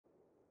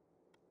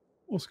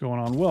What's going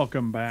on?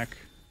 Welcome back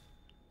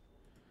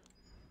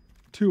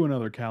to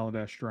another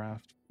Kaladesh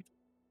draft.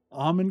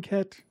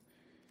 Amonkhet,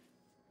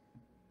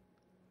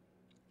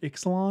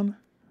 Ixalan,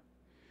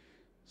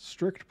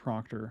 Strict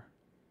Proctor.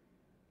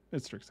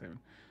 It's Strixhaven.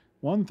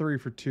 1/3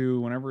 for 2.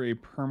 Whenever a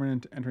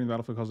permanent entering the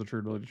battlefield calls a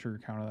trigger ability to trigger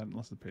counter that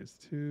unless it pays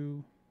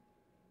 2.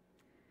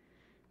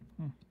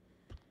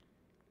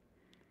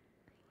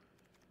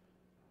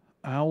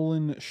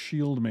 Owlin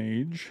Shield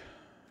Mage.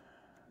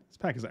 This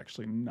pack is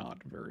actually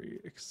not very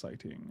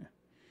exciting.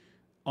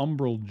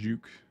 Umbral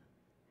Juke.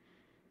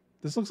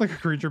 This looks like a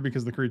creature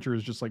because the creature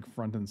is just like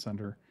front and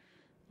center.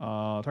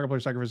 Target player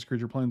sacrifices a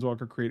creature,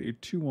 planeswalker, create a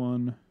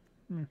 2/1.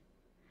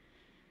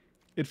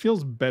 It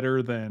feels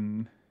better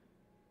than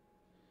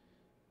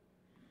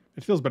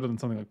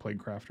something like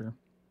Plaguecrafter.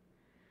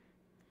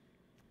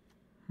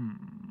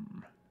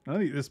 I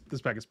think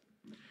this pack is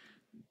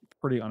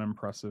pretty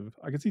unimpressive.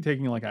 I could see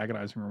taking like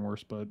Agonizing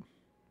Remorse, but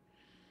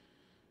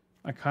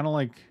I kind of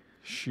like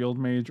Shield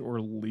Mage or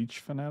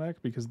Leech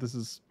Fanatic because this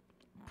is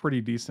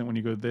pretty decent when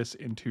you go this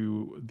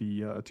into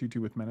the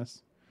 2/2 with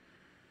Menace.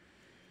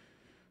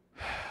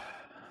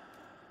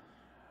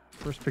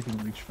 First picking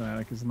Leech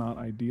Fanatic is not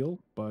ideal,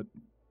 but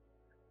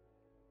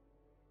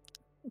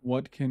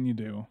what can you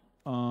do?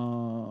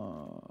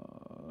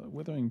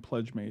 Withering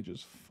Pledge Mage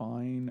is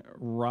fine.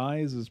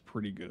 Rise is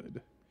pretty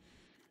good.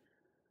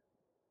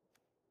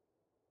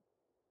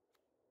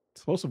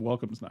 Explosive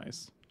Welcome's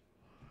nice.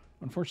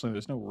 Unfortunately,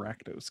 there's no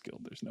Rakdos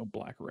Guild. There's no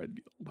Black-Red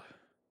Guild.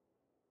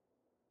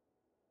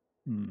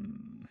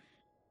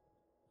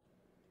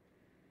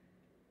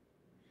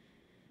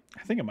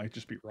 I think it might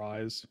just be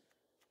Rise.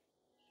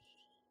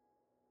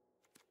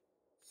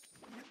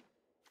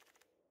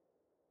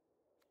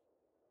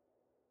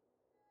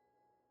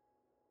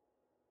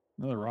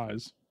 Another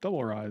Rise.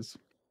 Double Rise.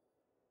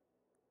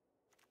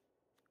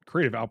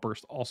 Creative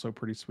Outburst, also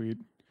pretty sweet.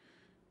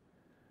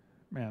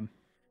 Man.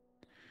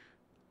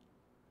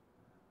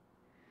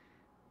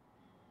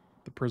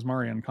 The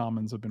Prismari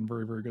commons have been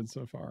very, very good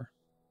so far.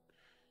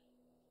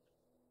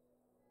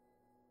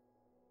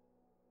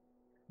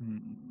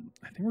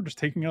 I think we're just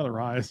taking another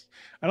Rise.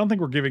 I don't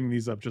think we're giving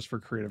these up just for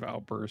Creative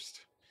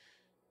Outburst.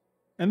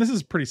 And this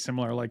is pretty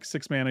similar. Like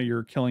 6 mana,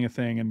 you're killing a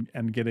thing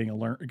and getting a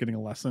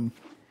lesson.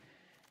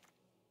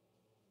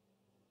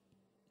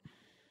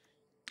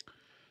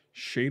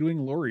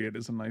 Shadewing Laureate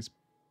is a nice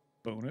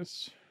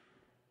bonus.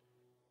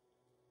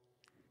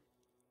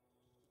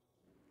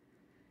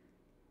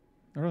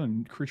 Rather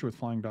than creature with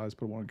flying dies,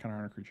 put one counter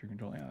on a creature you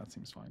control. Yeah, that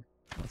seems fine.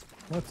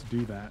 Let's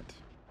do that.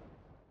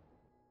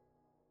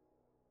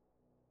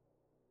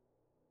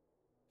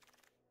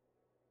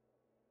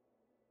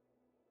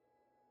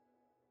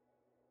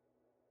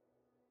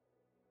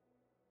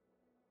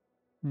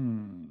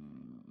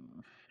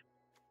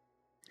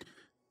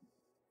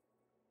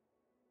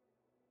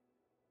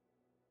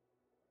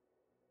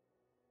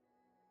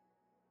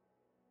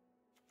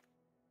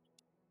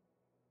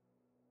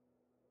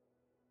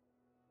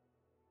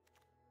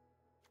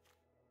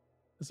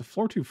 As a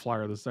floor 2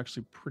 flyer, this is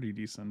actually pretty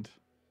decent.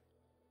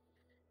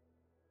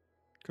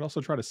 Could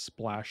also try to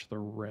splash the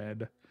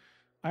red.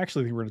 I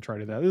actually think we're going to try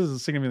to do that. This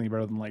is significantly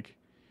better than like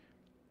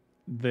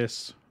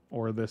this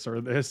or this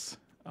or this.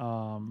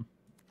 And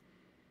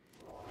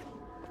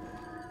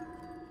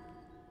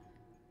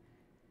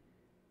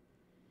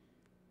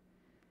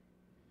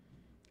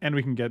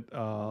we can get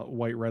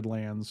white-red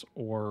lands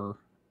or...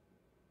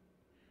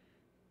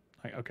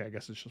 Okay, I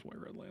guess it's just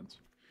white-red lands.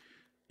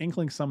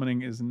 Inkling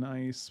Summoning is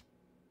nice.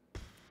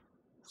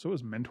 So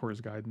is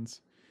Mentor's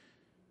Guidance.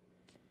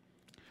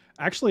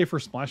 Actually, if we're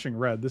splashing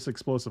red, this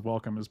Explosive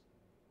Welcome is...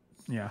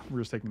 Yeah, we're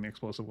just taking the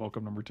Explosive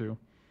Welcome number 2.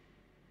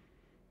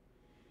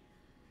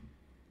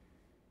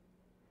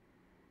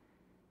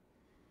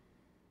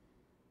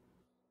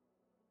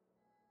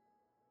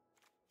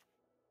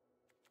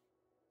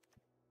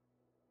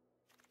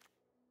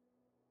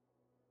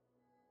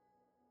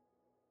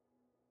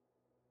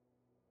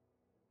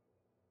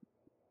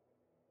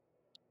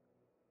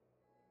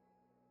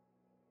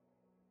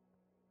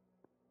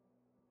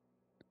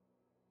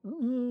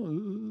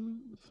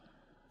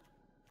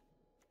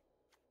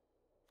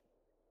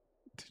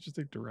 To just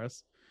take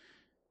Duress.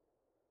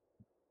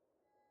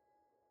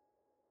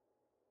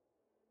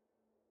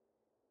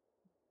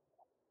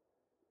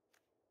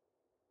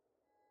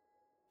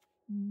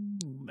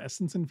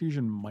 Essence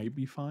Infusion might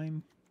be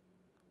fine.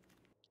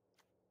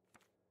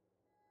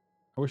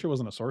 I wish it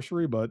wasn't a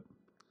sorcery, but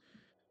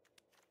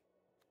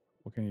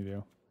what can you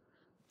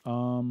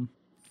do?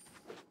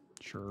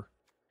 Sure.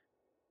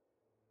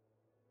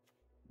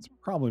 It's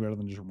probably better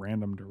than just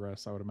random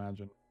Duress, I would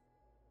imagine.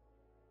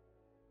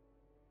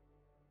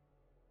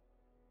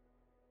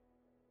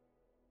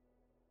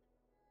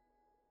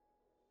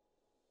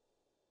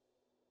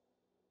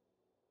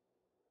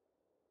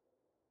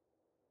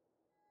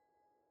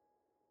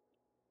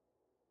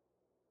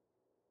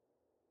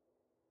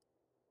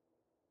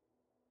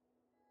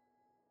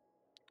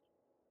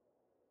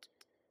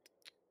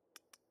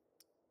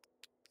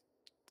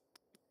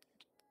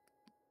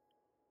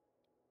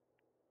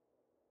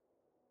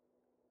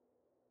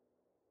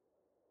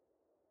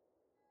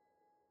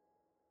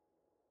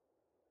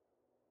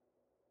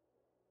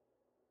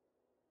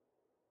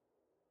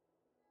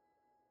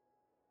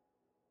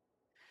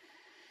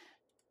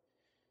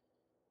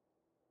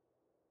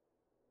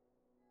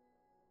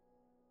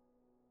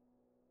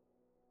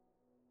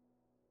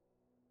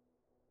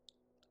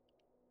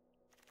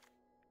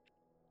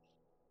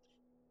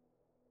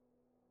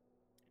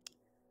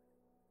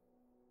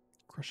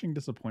 Crushing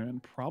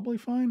Disappointment, probably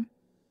fine.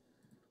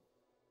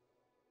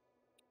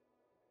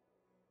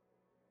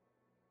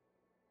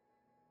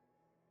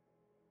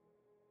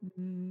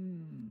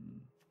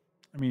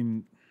 I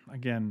mean,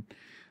 again,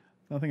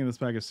 nothing in this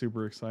pack is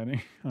super exciting,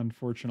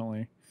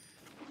 unfortunately.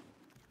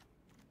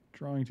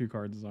 Drawing 2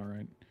 cards is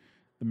alright.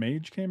 The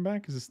Mage came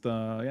back? Is this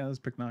the... Yeah, this is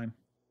pick 9.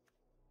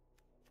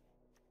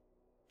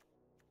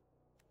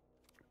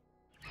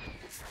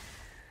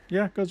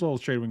 Yeah, it goes well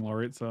with Shadewing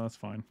Laureate, so that's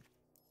fine.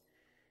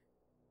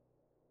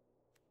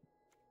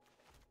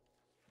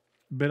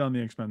 Bit on the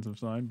expensive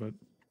side, but...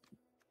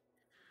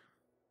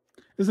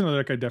 This is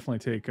another deck I definitely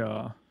take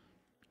the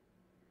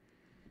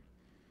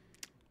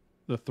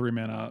 3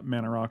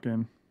 mana rock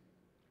in.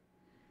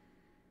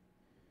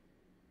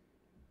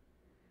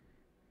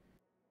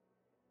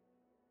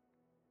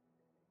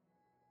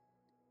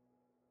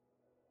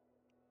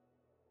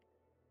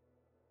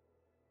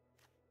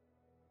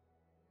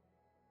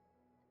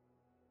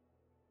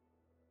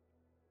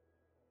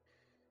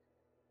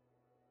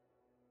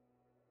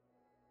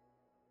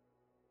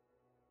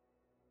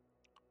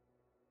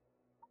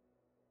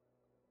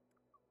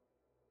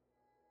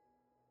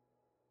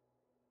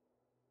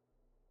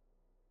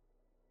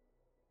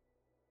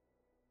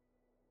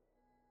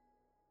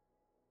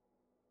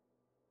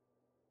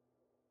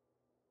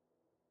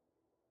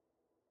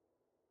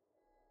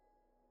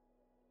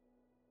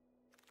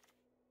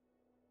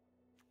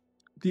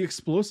 The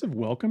Explosive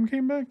Welcome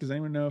came back? Does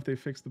anyone know if they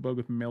fixed the bug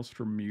with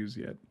Maelstrom Muse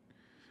yet?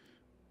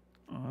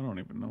 Oh, I don't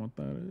even know what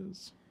that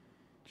is.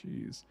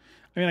 Jeez.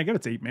 I mean, I get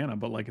it's 8 mana,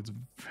 but like it's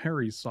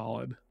very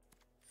solid.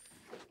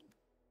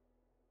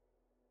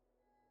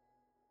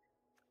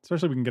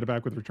 Especially if we can get it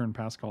back with Return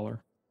Pass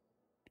Caller.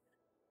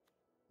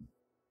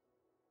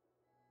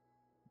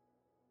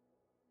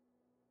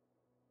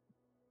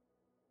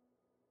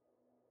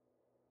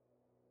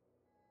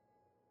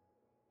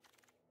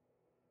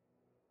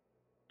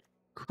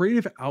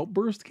 Creative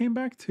Outburst came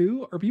back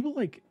too? Are people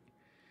like...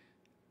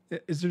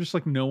 Is there just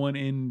like no one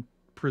in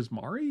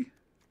Prismari?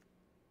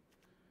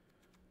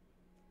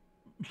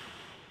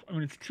 I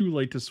mean, it's too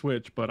late to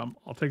switch, but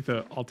I'll take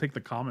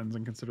the commons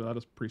and consider that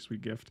a pretty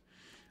sweet gift.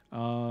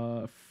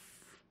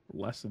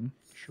 Lesson,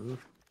 sure.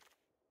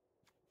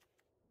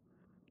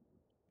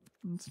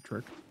 That's a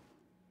trick.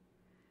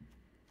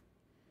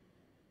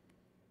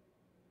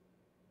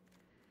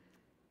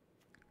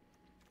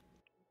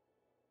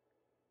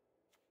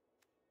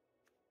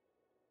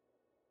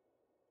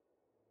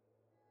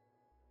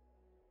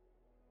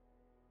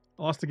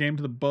 I lost a game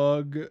to the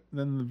bug.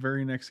 Then the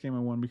very next game I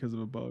won because of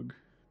a bug.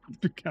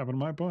 Capping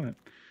my opponent.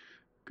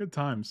 Good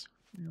times.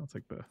 Yeah, I'll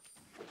take the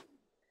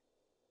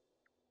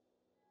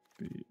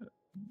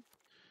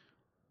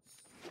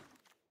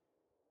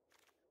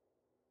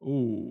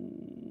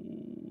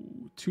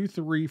ooh,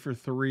 2/3 for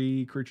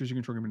 3 creatures you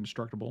control become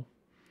indestructible.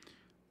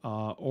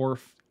 Or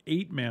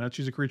 8 mana,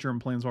 choose a creature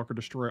and planeswalker,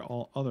 destroy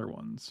all other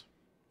ones.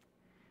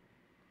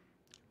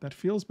 That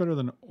feels better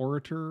than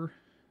Orator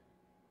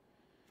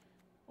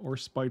or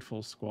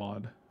Spiteful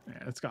Squad.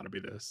 Yeah, it's got to be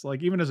this.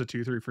 Like, even as a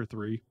 2/3 for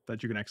 3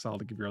 that you can exile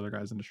to give your other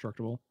guys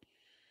indestructible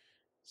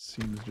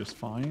seems just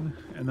fine.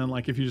 And then,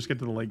 like, if you just get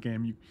to the late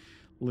game, you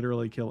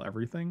literally kill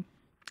everything.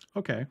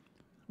 Okay,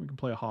 we can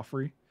play a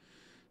Hoffrey.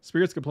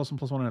 Spirits get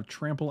 +1/+1 and have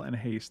trample and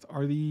haste.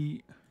 Are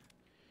the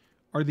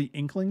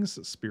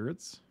Inklings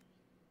spirits?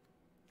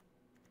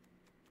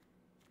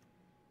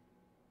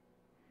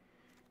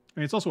 I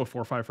mean, it's also a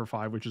 4/5 for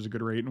 5, which is a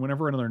good rate. And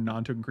whenever another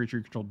non-token creature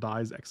you control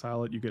dies,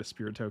 exile it, you get a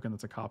spirit token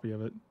that's a copy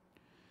of it.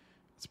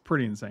 It's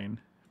pretty insane.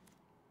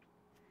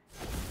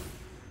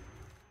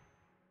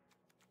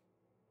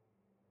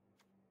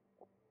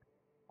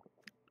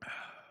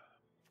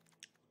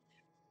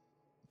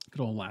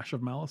 Good old Lash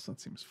of Malice. That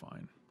seems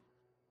fine.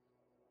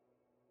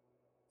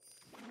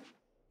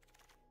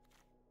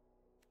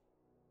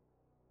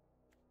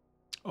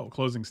 Oh,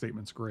 Closing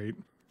Statement's great.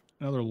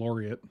 Another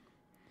Laureate.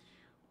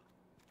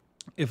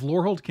 If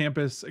Lorehold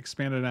Campus,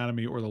 Expanded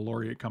Anatomy, or the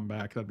Laureate come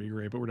back, that'd be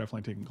great, but we're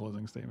definitely taking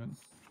Closing Statement.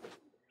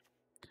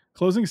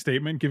 Closing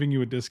Statement giving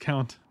you a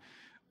discount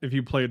if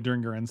you play it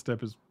during your end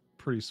step is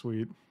pretty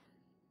sweet.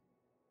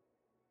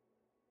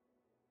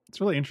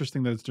 It's really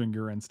interesting that it's during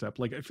your end step.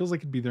 Like, it feels like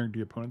it'd be during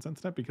the opponent's end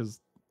step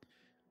because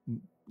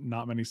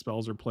not many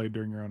spells are played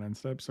during your own end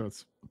step, so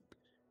it's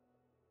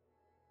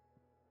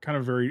kind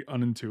of very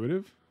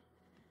unintuitive.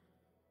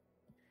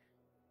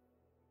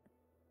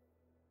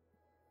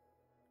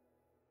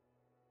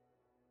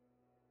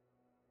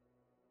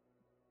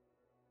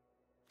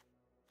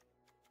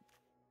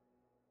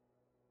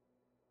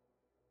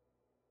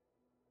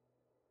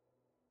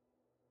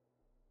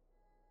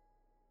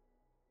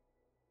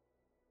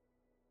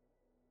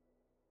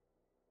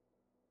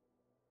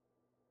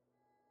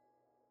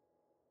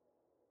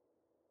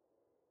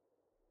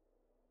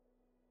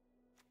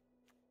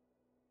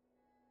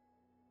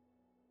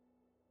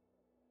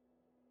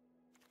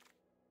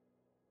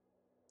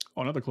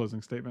 Oh, another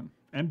Closing Statement.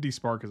 And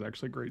Despark is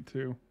actually great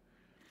too.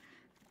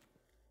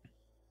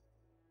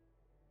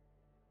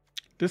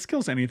 This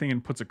kills anything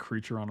and puts a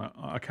creature on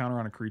a counter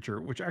on a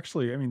creature, which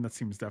actually, I mean, that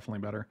seems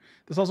definitely better.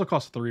 This also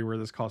costs 3, where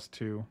this costs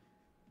 2.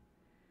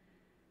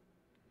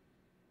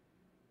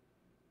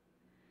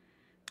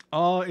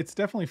 It's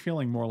definitely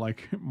feeling more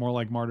like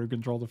Mardu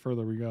Control the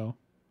further we go.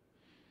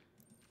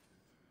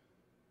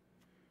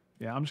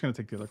 Yeah, I'm just gonna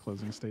take the other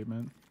closing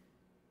statement.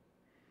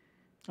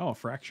 Oh,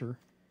 Fracture.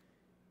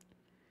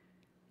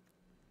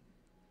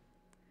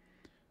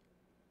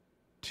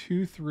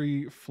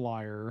 2/3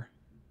 flyer.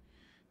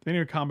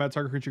 Beginning of combat,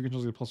 target creature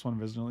controls a +1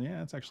 invisible.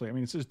 Yeah, it's actually, I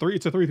mean, it's just 3.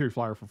 It's a 3/3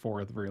 flyer for 4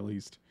 at the very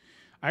least.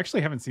 I actually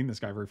haven't seen this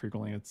guy very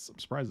frequently. I'm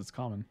surprised it's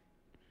common.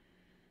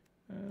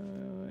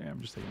 Yeah, I'm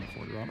just taking a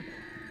 4-drop.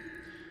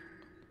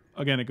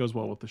 Again, it goes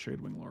well with the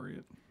Shadewing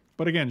Laureate.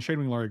 But again,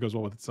 Shadewing Laureate goes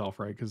well with itself,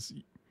 right? Because,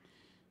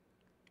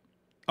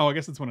 oh, I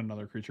guess it's when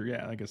another creature.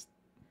 Yeah, I guess.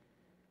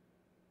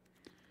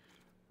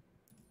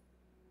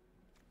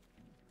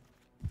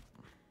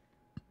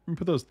 We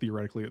put those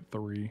theoretically at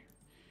 3,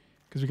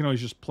 because we can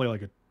always just play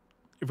like a.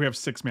 If we have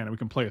 6 mana, we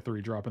can play a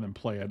 3-drop and then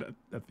play it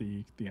at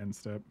the end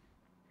step.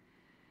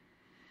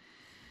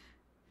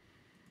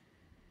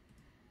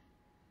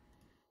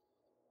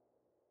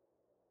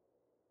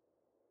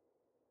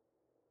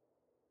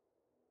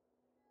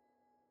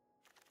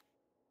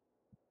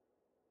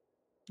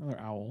 Another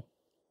owl.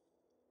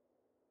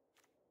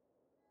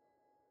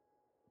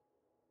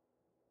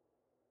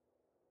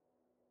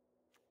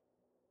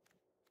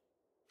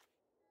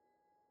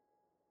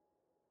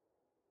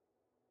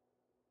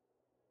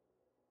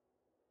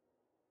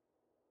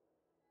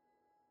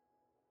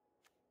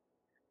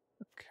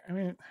 Okay, I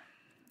mean,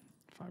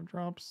 5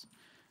 drops.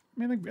 I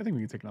mean, I think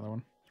we can take another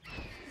one.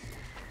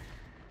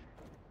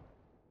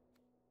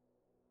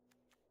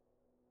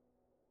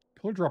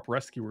 Color drop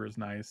rescuer is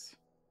nice.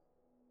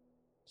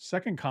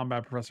 Second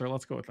combat professor.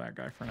 Let's go with that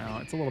guy for now.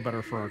 It's a little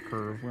better for our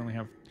curve. We only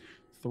have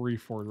 3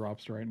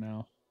 4-drops right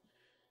now.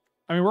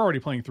 I mean, we're already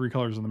playing 3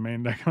 colors in the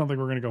main deck. I don't think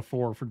we're gonna go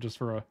 4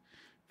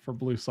 for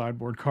blue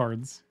sideboard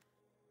cards.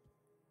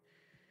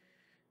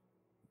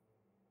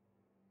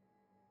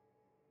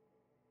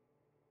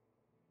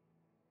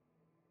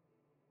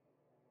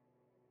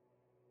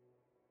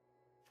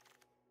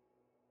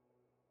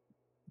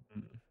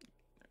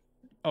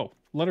 Oh,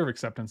 letter of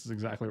acceptance is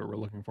exactly what we're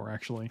looking for,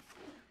 actually.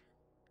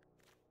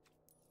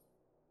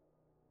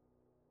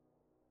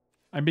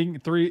 I'm being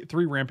 3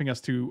 ramping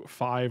us to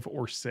 5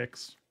 or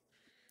 6.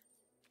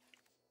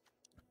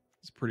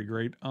 It's pretty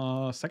great.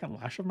 Second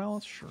Lash of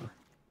Malice, sure.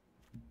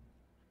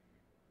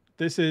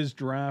 This is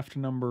draft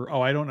number.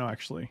 Oh, I don't know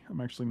actually.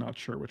 I'm actually not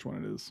sure which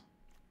one it is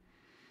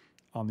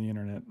on the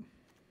internet.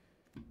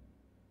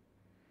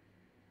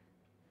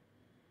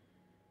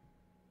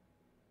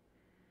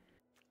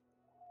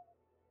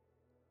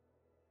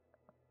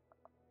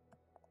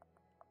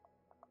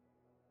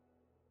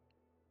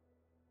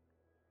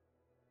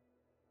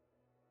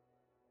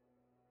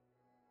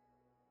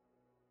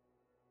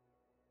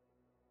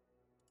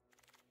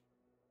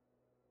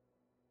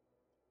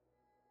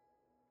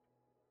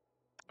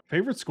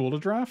 Favorite school to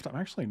draft? I'm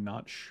actually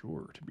not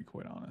sure, to be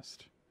quite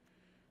honest.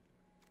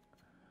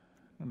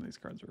 None of these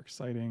cards are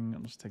exciting.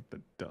 I'll just take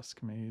the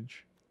Dusk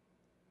Mage.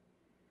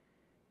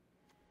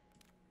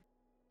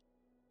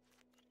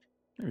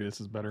 Maybe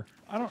this is better.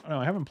 I don't know.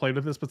 I haven't played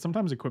with this, but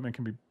sometimes equipment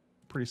can be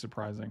pretty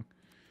surprising.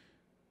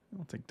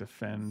 I'll take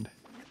Defend.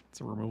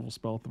 It's a removal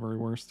spell at the very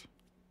worst.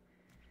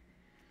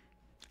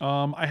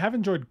 I have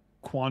enjoyed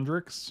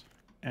Quandrix,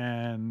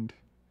 and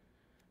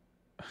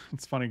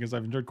it's funny because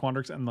I've enjoyed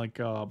Quandrix and like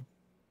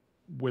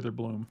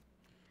Witherbloom.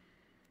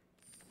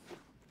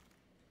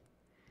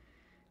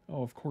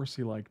 Oh, of course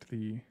he liked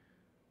the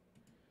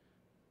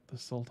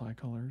Sultai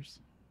colors.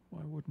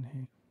 Why wouldn't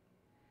he?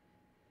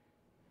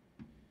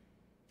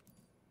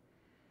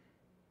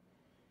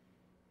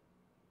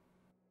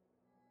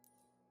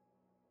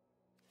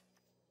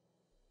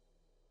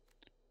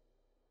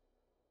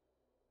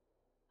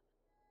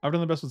 I've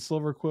done the best with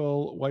Silver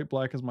Quill. White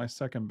Black is my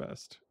second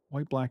best.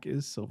 White Black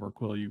is Silver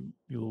Quill, you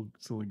little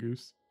silly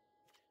goose.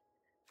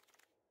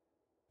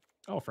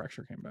 Oh,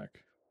 Fracture came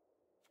back.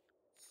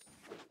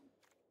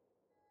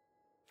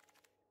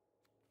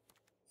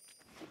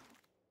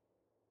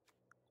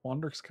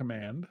 Quandrix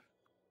Command.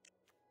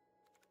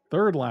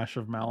 Third Lash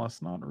of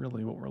Malice, not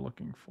really what we're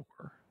looking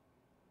for.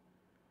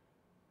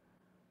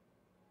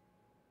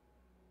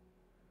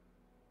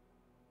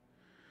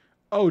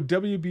 Oh,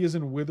 WB is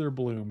in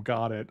Witherbloom.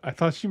 Got it. I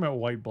thought she meant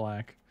White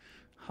Black.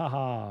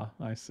 Haha,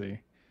 I see.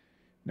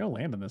 No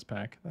land in this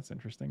pack. That's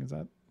interesting. Is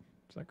that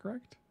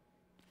correct?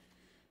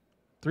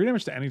 3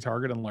 damage to any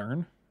target and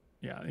learn.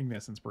 Yeah,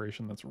 Igneous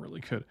Inspiration. That's really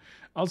good.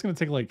 I was gonna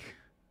take like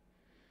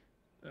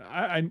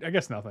I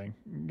guess nothing.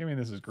 I mean,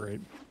 this is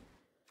great.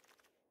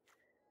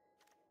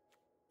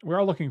 We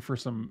are looking for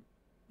some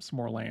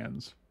more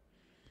lands,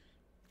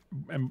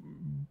 and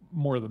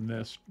more than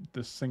this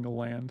single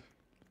land.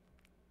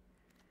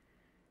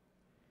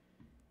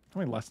 How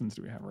many lessons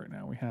do we have right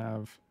now? We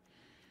have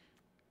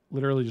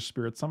literally just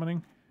Spirit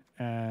Summoning,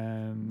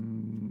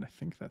 and I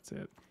think that's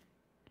it.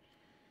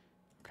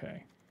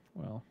 Okay.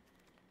 Well.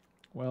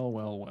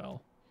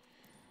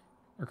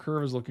 Our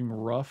curve is looking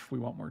rough. We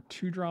want more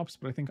 2-drops,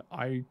 but I think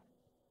Eye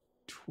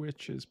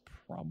Twitch is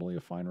probably a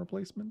fine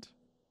replacement.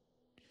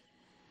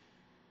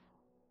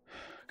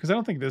 Because I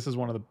don't think this is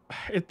one of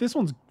the... this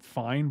one's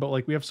fine, but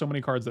like we have so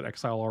many cards that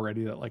exile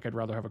already that like I'd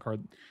rather have a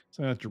card,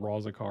 something that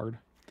draws a card.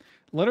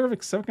 Letter of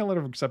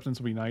Acceptance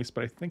will be nice,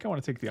 but I think I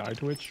want to take the Eye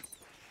Twitch.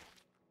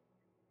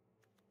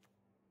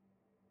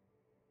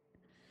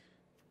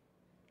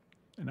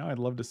 And now I'd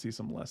love to see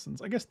some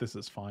lessons. I guess this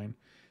is fine.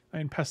 I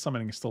mean, Pest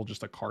Summoning is still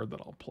just a card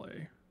that I'll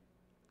play.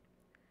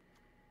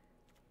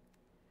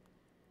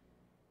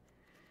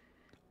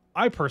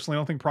 I personally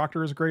don't think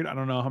Proctor is great. I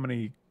don't know how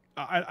many...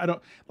 I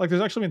don't... Like,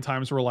 there's actually been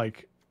times where,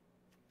 like,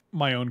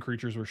 my own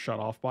creatures were shut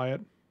off by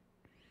it.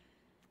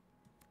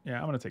 Yeah,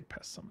 I'm going to take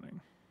Pest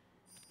Summoning.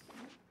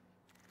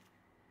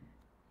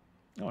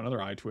 Oh,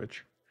 another Eye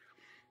Twitch.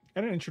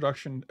 And an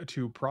introduction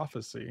to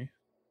Prophecy.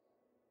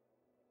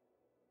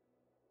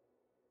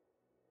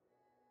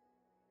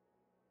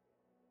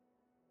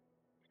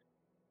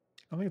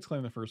 I think it's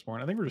claiming the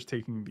Firstborn. I think we're just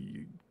taking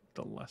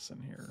the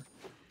lesson here.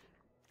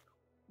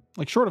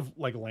 Like, short of,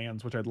 like,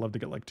 lands, which I'd love to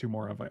get, like, 2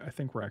 more of, I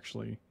think we're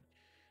actually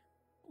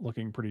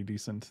looking pretty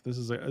decent. This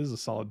is a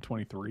solid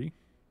 23.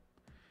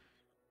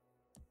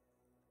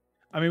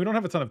 I mean, we don't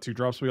have a ton of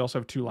 2-drops. We also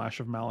have 2 Lash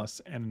of Malice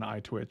and an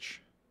Eye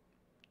Twitch.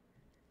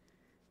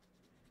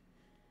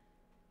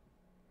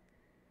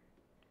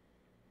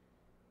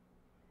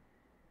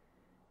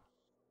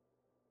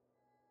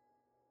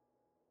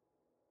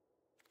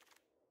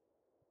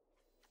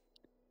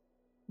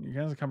 You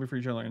guys copy for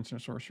each other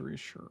instant sorcery,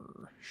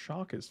 sure.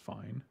 Shock is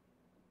fine.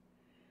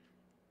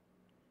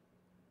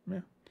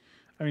 Yeah.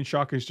 I mean,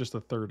 Shock is just a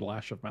 3rd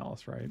Lash of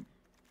Malice, right?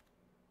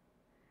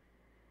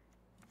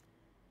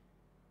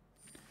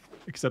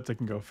 Except it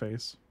can go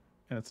face.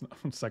 And it's not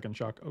 2nd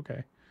Shock.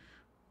 Okay.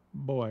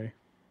 Boy.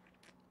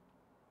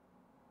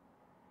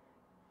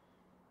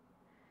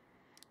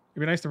 It'd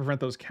be nice to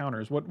prevent those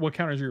counters. What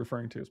counters are you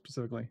referring to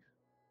specifically?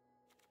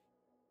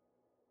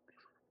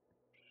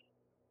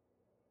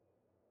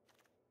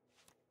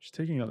 Just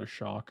taking another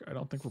Shock. I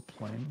don't think we're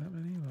playing that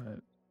many,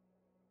 but...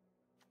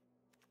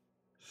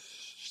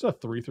 Just a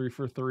 3/3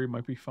 for 3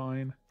 might be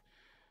fine.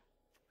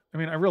 I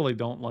mean, I really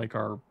don't like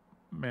our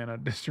mana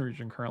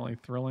distribution currently.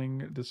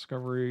 Thrilling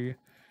Discovery.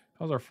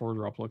 How's our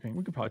 4-drop looking?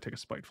 We could probably take a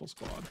Spiteful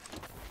Squad.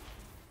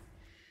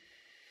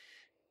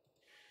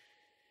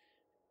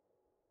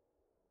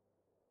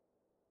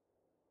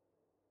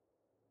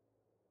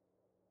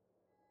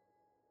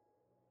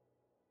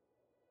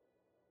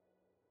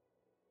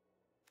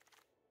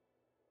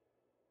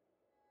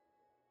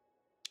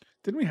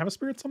 Didn't we have a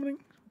Spirit Summoning?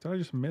 Did I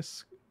just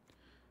miss?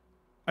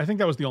 I think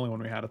that was the only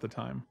one we had at the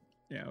time.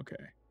 Yeah, okay.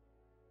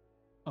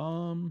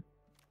 Yeah,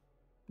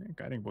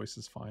 Guiding Voice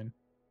is fine.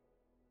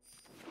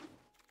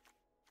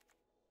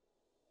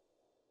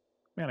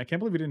 Man, I can't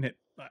believe we didn't hit...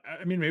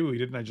 I mean, maybe we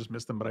didn't, I just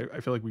missed them, but I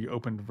feel like we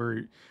opened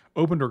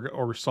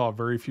or saw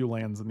very few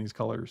lands in these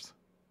colors.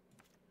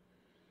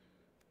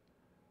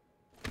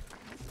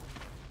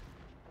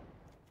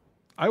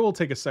 I will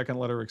take a 2nd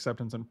Letter of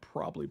Acceptance and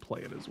probably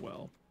play it as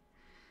well.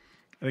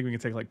 I think we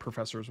can take, like,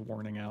 Professor's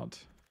Warning out.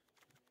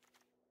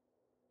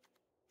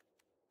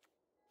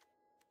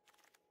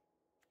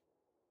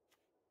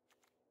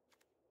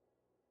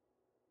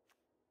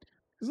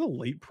 This is a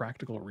late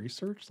Practical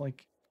Research,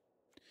 like,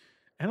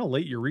 and a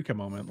late Eureka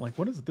Moment. Like,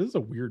 what is this? Is a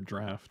weird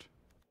draft.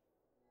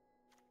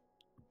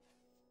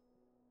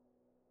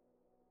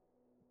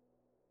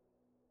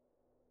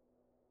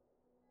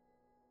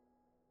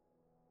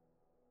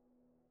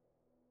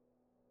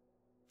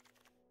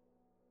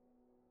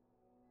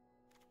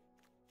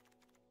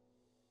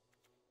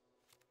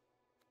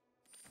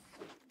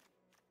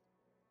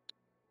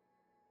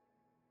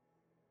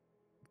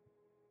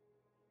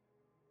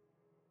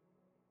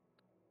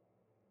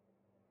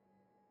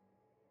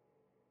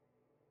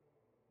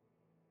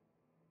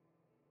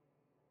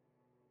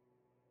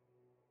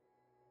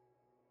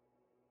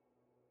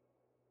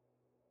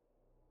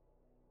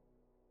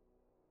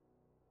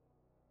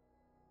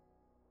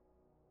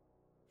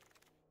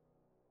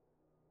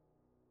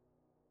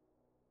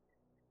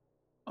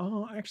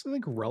 I actually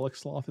think Relic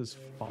Sloth is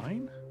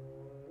fine.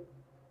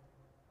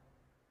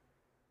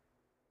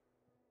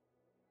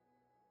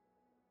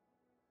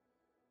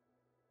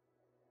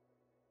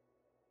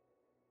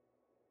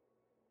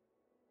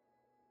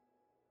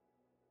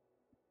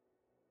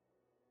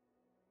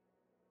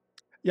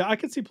 Yeah, I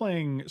could see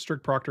playing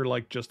Strict Proctor,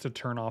 like, just to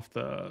turn off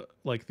the,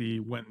 like,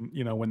 the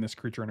when this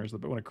creature enters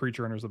when a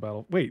creature enters the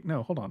battle. Wait,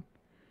 no, hold on.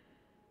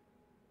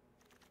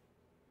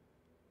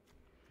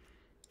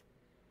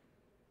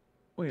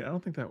 Wait, I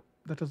don't think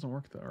that doesn't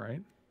work though,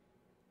 right?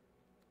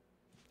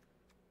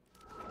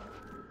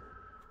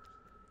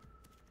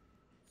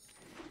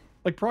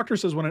 Like, Proctor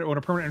says when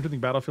a permanent entering the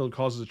battlefield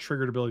causes a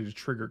triggered ability to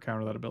trigger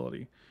counter that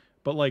ability.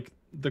 But, like,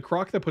 the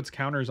Croc that puts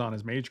counters on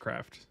is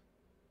Magecraft.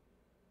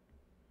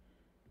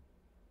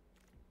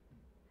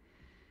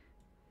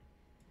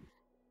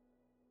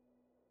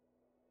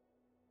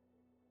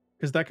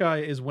 Because that guy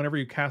is whenever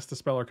you cast a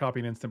spell or copy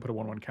an instant, put a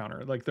 1/1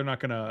 counter. Like they're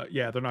not gonna,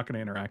 yeah, they're not gonna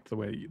interact the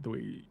way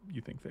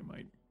you think they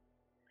might.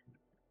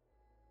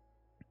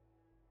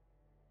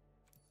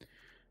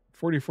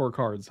 44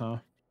 cards, huh?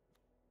 How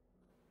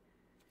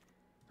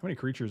many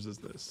creatures is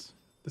this?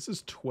 This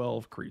is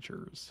 12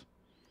 creatures.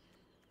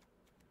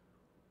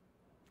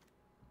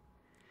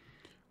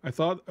 I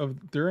thought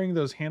of during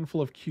those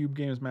handful of cube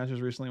games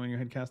matches recently when you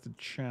had casted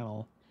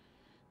Channel.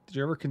 Did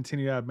you ever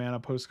continue to add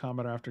mana post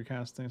combat or after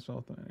casting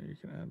spell? You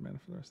can add mana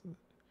for the rest of it.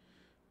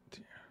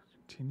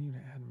 Continue to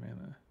add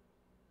mana.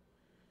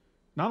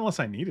 Not unless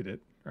I needed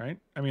it, right?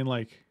 I mean,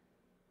 like.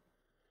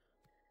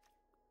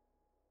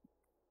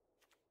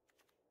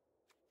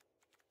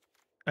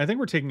 I think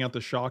we're taking out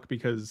the shock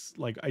because,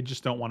 like, I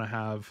just don't want to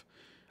have.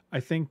 I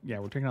think, yeah,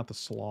 we're taking out the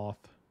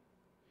sloth.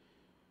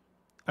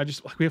 I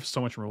just, like, we have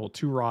so much removal.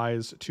 2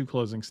 rise, 2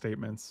 closing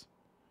statements.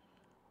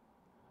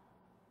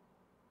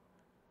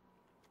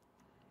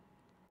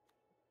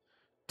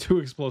 Two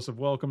explosive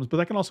welcomes, but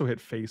that can also hit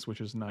face,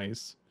 which is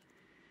nice.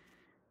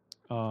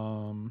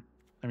 I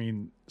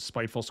mean,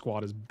 Spiteful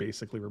Squad is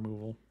basically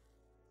removal.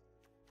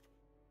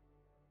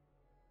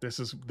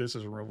 This is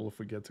removal if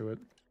we get to it.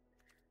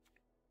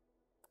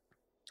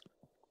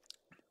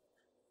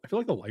 I feel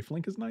like the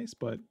lifelink is nice,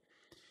 but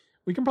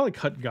we can probably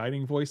cut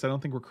Guiding Voice. I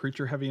don't think we're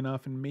creature heavy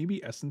enough, and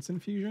maybe Essence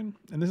Infusion.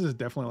 And this is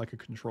definitely like a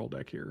control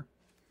deck here.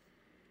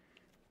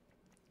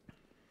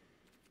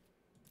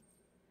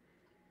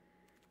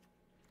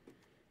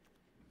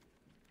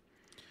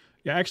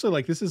 Yeah, actually,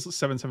 like, this is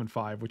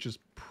 7/7/5, which is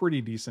pretty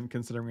decent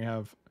considering we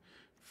have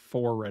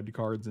 4 red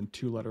cards and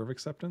 2 Letter of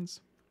Acceptance.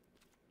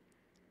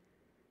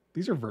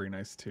 These are very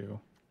nice too.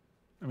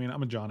 I mean,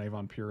 I'm a John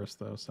Avon purist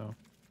though, so.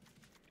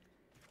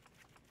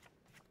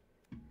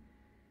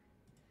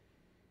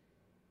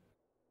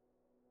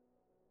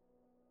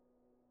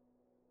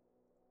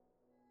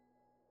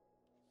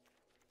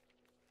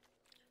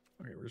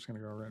 Okay, we're just gonna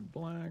go red,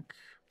 black.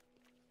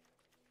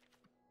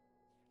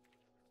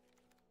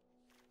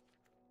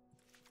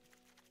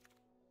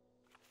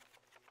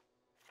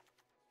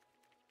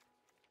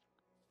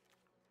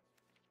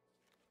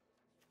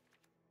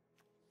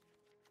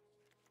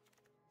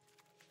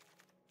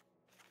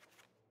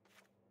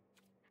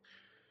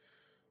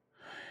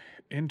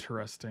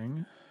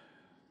 Interesting.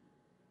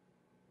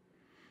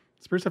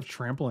 Spirits have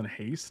trample and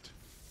haste.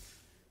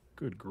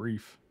 Good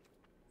grief.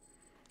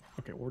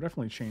 Okay, well, we're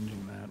definitely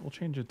changing that. We'll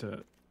change it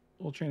to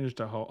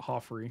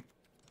Hoffrey.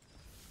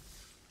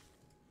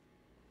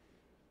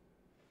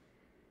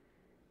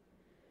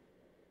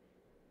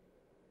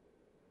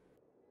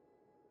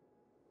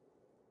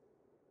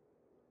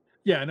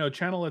 Yeah, no,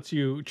 Channel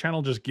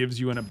just gives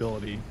you an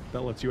ability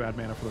that lets you add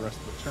mana for the rest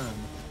of the turn.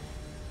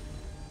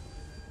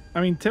 I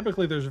mean,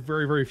 typically there's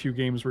very, very few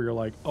games where you're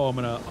like, oh, I'm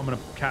gonna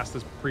cast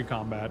this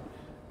pre-combat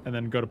and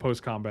then go to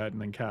post-combat and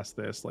then cast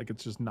this. Like,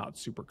 it's just not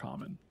super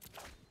common.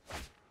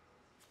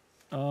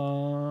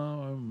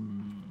 I'll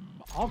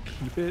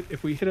keep it.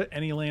 If we hit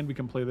any land, we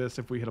can play this.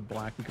 If we hit a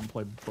black, we can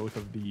play both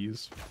of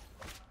these.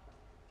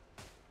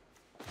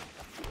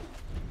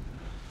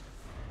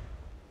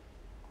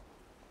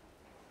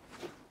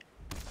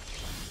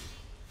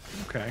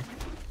 Okay,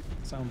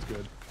 sounds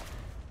good.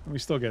 And we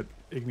still get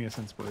Igneous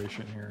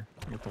Inspiration here.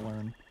 We get to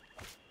learn.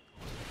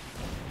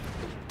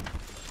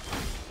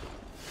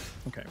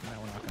 Okay, now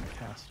we're not going to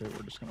cast it.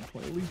 We're just going to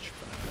play Leech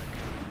Fanatic.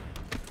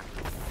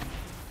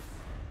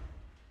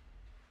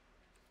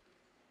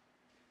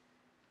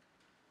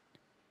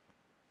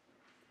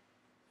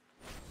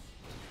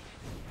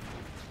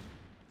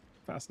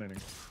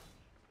 Fascinating.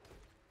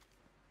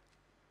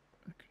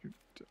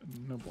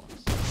 No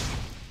blocks.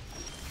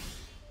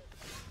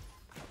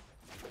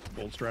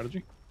 Bold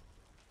strategy.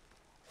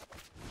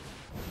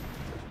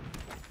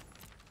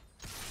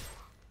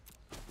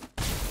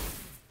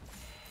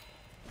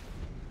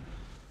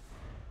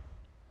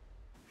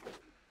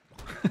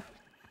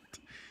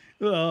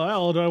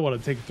 I don't want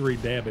to take 3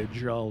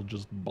 damage. I'll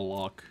just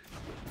block.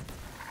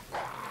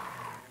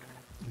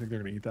 You think they're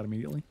going to eat that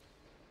immediately?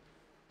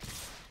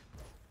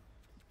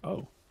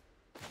 Oh.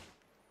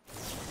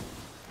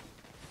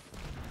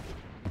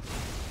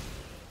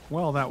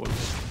 Well, that was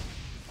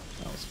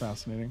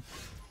fascinating.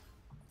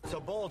 It's a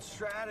bold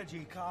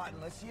strategy, Cotton.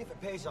 Let's see if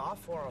it pays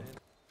off for him.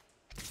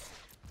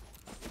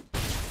 I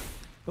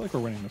feel like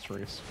we're winning this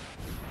race.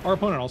 Our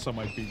opponent also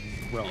might be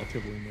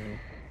relatively new.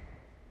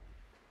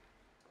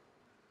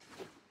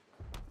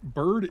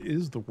 Bird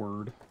is the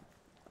word.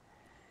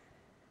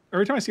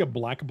 Every time I see a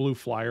black-blue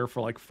flyer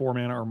for like 4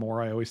 mana or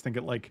more, I always think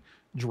it like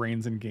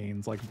drains and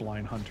gains, like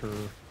Blind Hunter.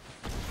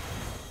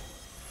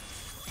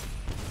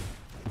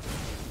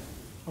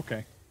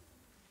 Okay.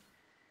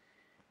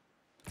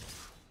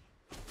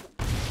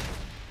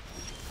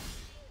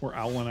 We're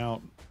owling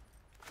out.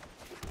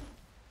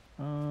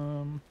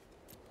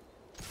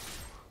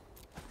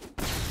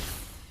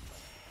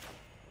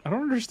 I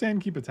don't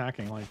understand keep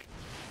attacking. Like,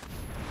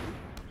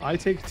 I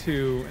take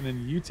 2, and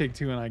then you take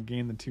 2, and I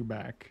gain the 2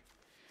 back.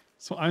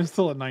 So I'm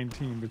still at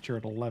 19, but you're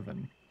at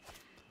 11.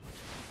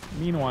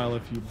 Meanwhile,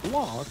 if you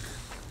block...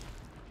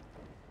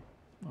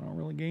 Oh,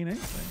 really gain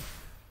anything.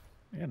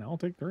 Yeah, now I'll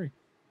take 3.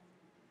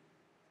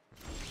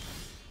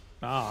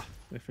 Ah,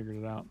 they figured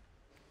it out.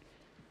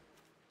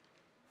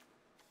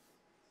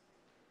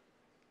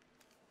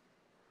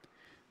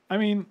 I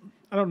mean,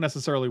 I don't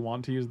necessarily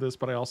want to use this,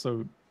 but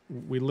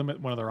we limit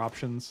one of their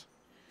options.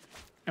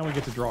 And we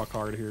get to draw a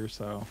card here,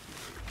 so...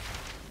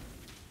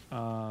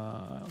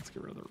 let's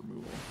get rid of the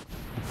removal.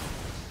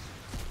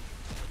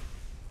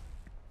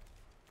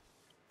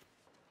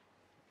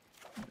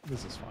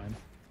 This is fine.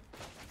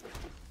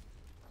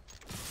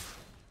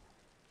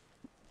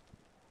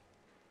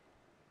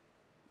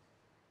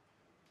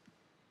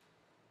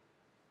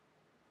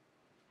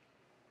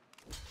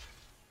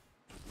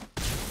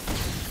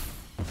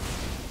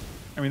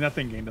 I mean, that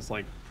thing gained us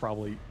like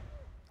probably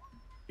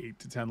 8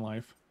 to 10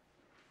 life.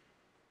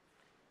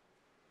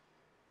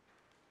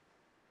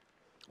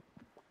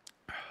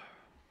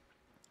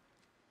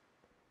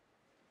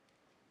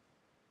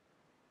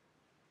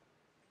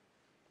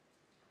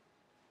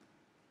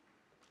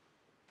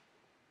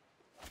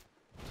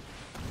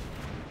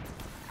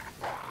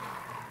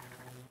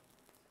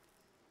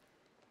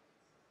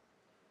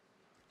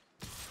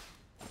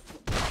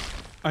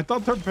 I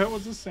thought their pet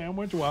was a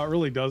sandwich. Wow, it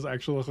really does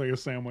actually look like a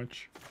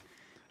sandwich.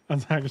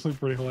 That's actually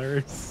pretty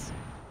hilarious.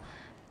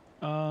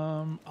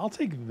 I'll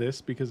take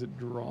this because it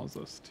draws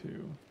us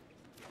to.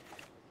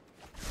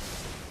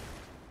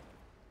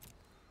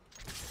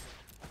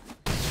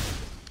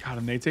 God,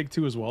 and they take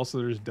 2 as well, so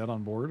they're just dead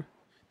on board.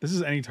 This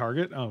is any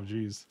target? Oh,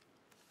 geez.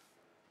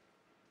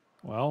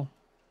 Well,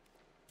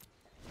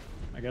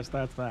 I guess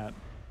that's that.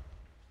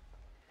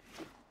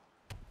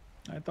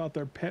 I thought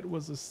their pet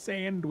was a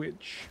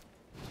sandwich.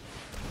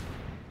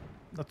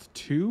 That's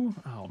 2?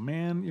 Oh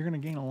man, you're gonna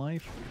gain a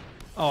life.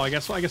 Oh, I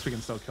guess we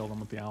can still kill them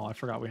with the owl. I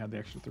forgot we had the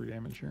extra 3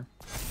 damage here.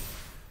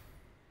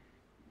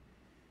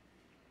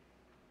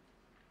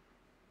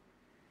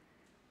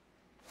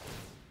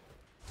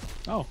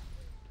 Oh.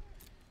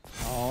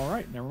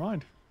 Alright, never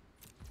mind.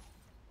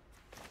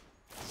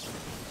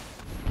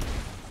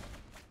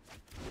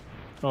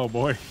 Oh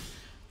boy.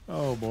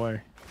 Oh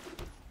boy.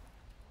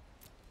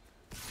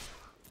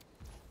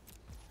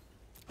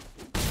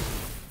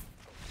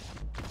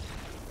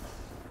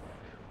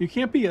 You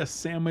can't be a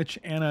sandwich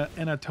and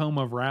a tome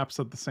of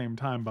wraps at the same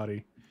time,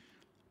 buddy.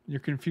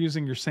 You're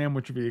confusing your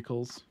sandwich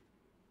vehicles.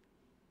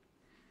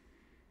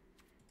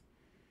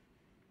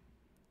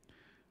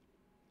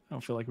 I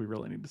don't feel like we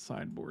really need to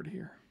sideboard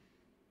here.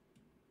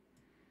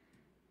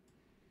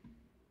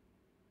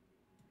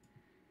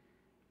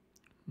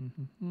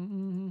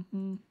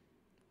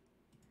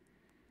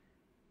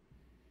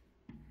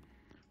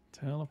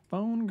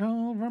 Telephone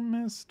call from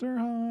Mr.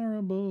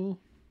 Horrible.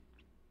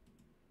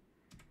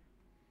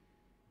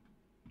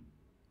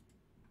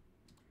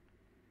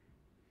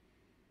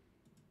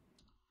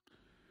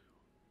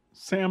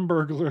 Sam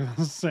Burglar,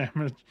 the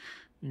sandwich.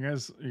 You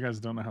guys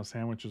don't know how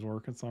sandwiches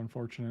work. It's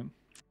unfortunate.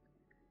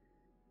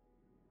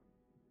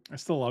 I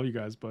still love you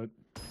guys, but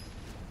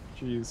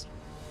jeez.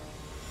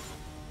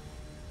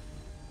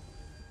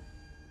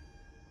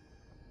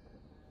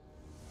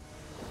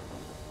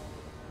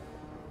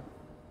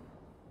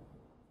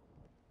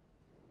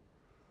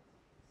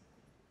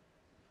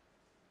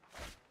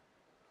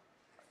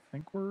 I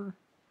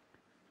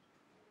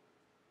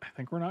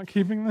think we're not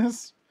keeping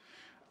this.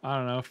 I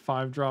don't know,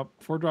 5-drop,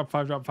 4-drop,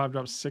 5-drop,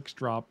 5-drop,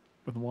 6-drop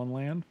with 1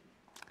 land.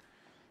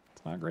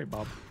 It's not great,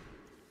 Bob.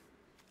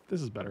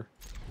 This is better.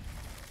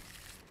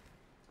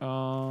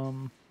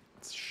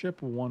 Let's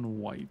ship 1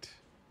 white.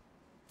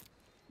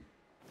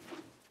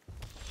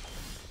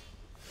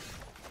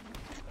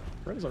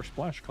 Red is our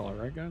splash color,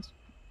 right, guys?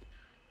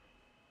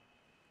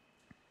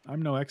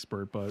 I'm no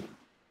expert, but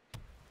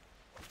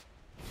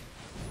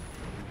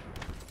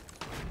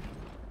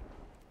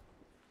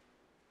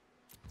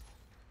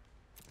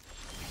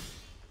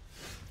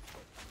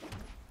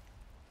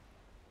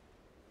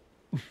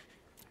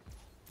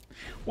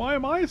why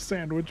am I a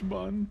sandwich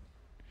bun?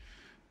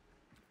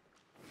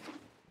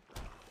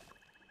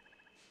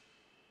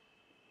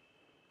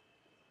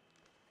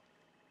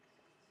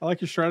 I like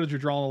your strategy,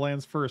 drawing the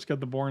lands first, get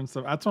the board and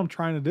stuff. That's what I'm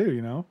trying to do,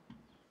 you know?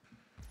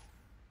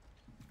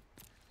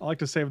 I like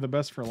to save the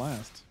best for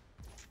last.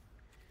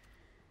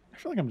 I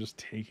feel like I'm just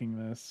taking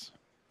this.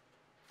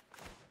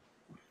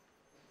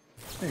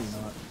 Maybe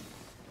not.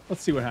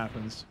 Let's see what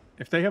happens.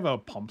 If they have a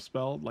pump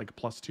spell, like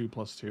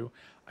 +2/+2,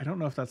 I don't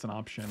know if that's an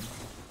option.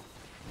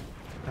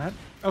 That?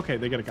 Okay,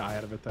 they get a guy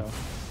out of it, though.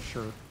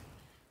 Sure.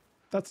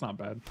 That's not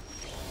bad.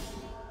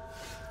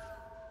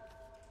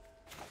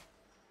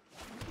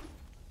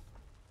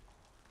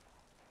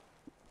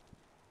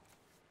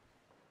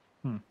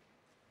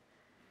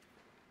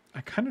 I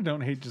kind of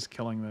don't hate just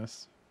killing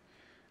this.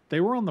 They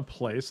were on the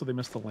play, so they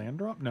missed the land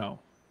drop? No.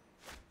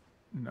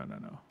 No.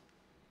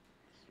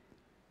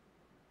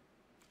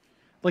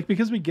 Like,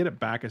 because we get it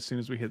back as soon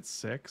as we hit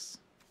 6.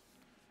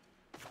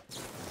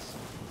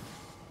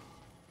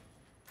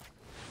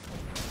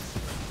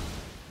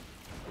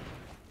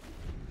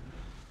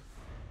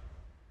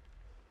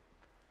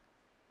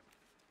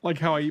 Like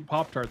how I eat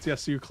Pop-Tarts.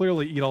 Yes, so you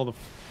clearly eat all the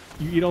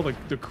You eat all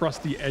the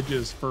crusty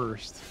edges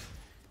first,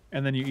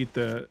 and then you eat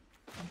the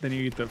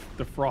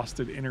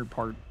frosted inner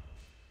part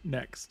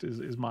next.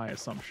 Is my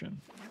assumption.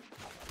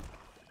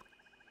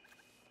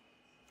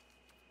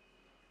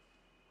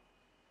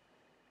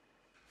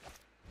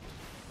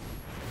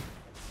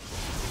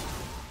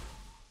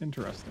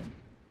 Interesting.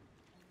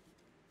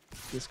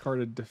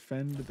 Discarded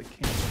defend the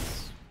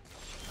canvas.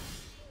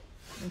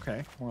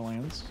 Okay, more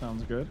lands.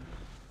 Sounds good.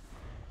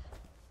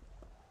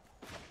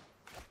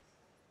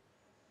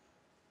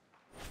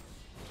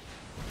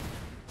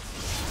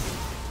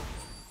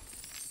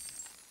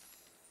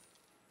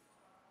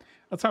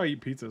 That's how I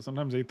eat pizza.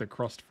 Sometimes I eat the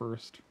crust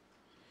first.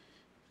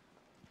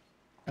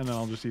 And then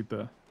I'll just eat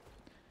the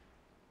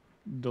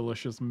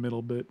delicious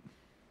middle bit.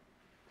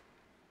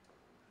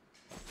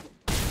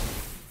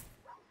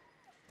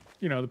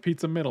 You know, the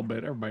pizza middle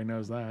bit. Everybody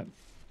knows that.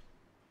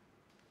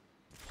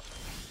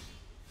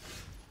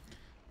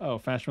 Oh,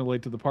 fashionably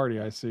late to the party,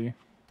 I see.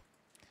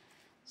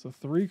 So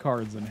 3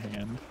 cards in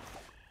hand.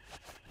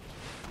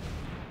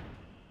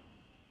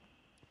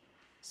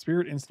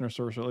 Spirit, instant, or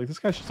sorcerer. Like, this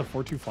guy's just a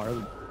 4/2 flyer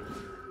that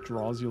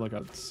draws you like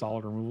a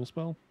solid removal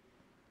spell.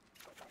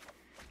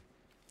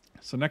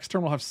 So next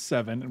turn we'll have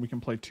 7, and we can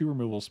play 2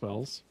 removal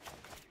spells.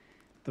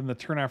 Then the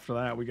turn after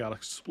that, we got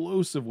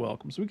Explosive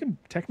Welcome. So we can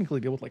technically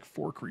deal with like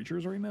 4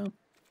 creatures right now. I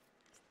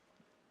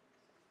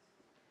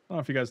don't know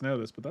if you guys know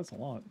this, but that's a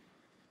lot.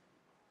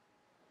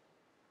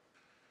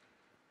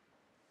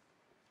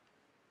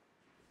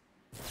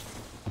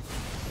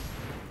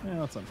 Yeah,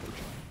 that's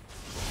unfortunate.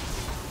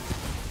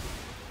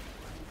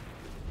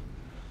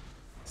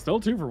 Still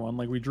 2 for 1.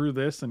 Like, we drew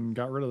this and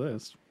got rid of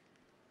this.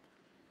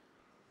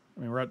 I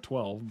mean, we're at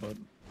 12, but,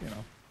 you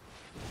know.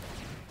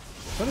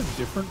 Is that a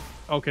different...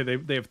 Okay,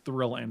 they have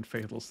Thrill and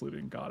Faithless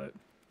Looting. Got it.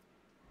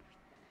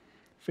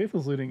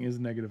 Faithless Looting is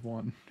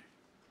 -1.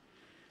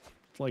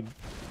 It's like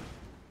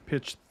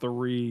pitch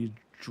 3,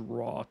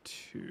 draw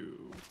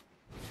 2.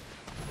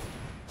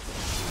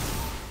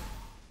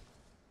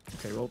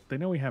 Okay, well, they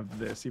know we have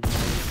this, even though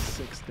it's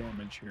 6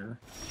 damage here.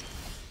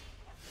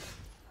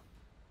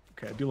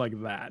 Okay, I do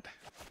like that.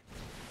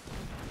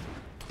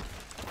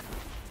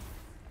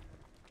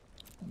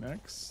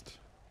 Next.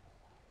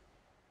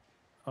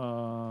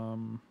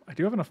 I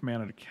do have enough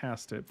mana to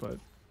cast it, but...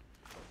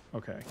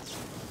 Okay.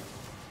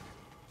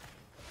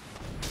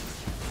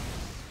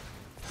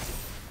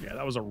 Yeah,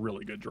 that was a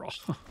really good draw.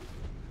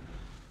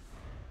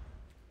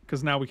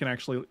 Because now we can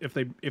actually... If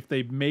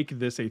they make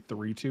this a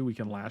 3/2, we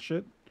can lash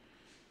it.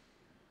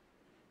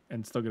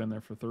 And still get in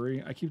there for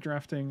 3. I keep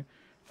drafting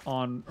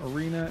on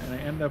Arena, and I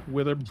end up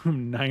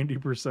Witherbloom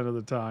 90% of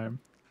the time.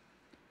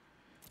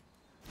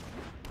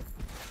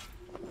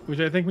 Which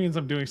I think means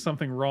I'm doing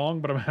something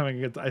wrong, but I'm having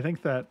it. I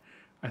think that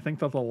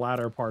the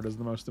latter part is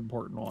the most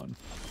important one.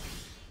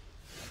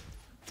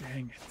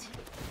 Dang it.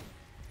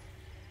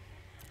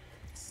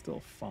 It's still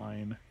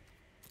fine.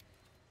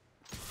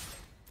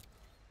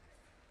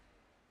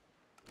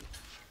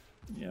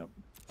 Yep.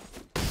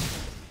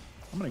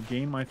 I'm gonna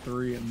gain my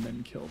 3 and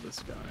then kill this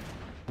guy.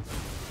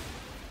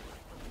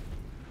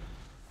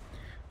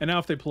 And now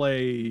if they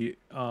play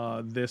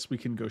this, we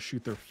can go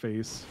shoot their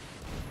face.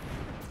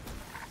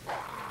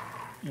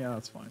 Yeah,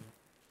 that's fine.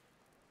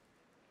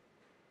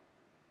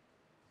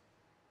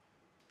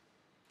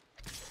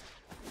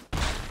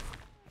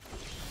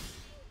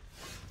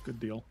 Good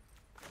deal.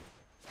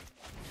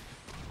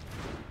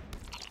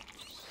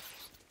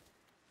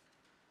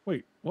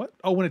 Wait, what?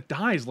 Oh, when it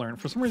dies, learn.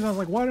 For some reason, I was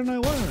like, why didn't I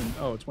learn?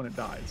 Oh, it's when it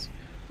dies.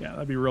 Yeah,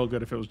 that'd be real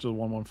good if it was just a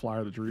 1/1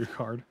 flyer that drew your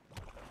card.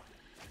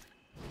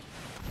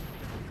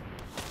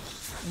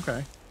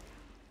 Okay.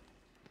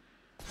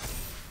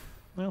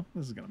 Well,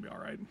 this is going to be all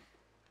right.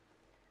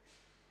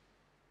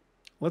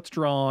 Let's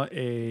draw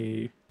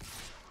the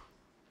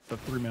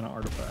 3-mana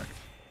artifact.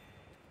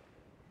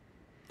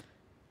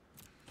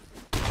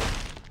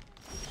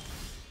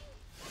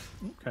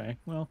 Okay,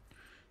 well,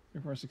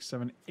 3, 4, 6,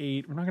 7,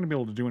 8. We're not going to be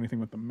able to do anything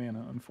with the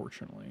mana,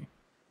 unfortunately.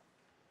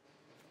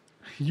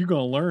 You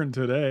gonna learn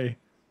today.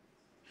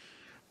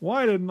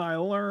 Why didn't I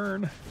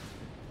learn?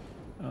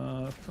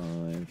 5,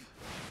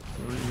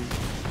 3.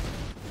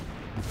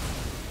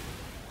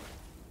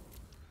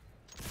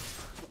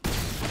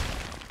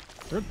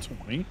 They're at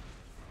 20.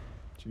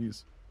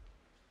 Jeez.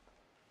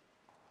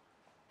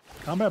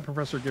 Combat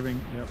Professor giving...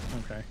 Yep,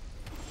 okay.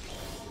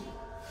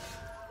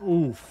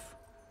 Oof.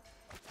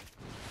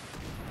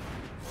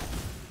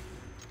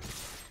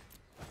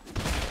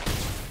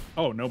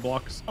 Oh, no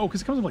blocks. Oh,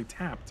 because it comes in like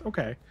tapped.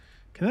 Okay.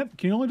 Can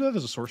you only do that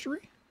as a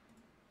sorcery?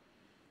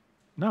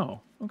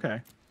 No.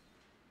 Okay.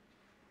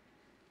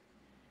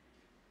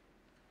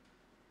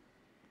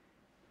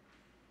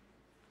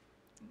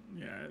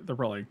 Yeah, they're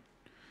probably...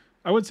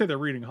 I would say they're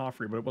reading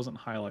Hoffrey, but it wasn't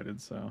highlighted,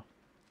 so...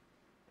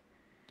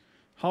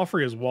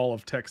 Hoffrey is Wall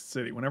of Text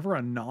City. Whenever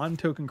a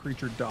non-token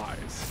creature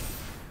dies...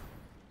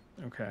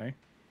 Okay.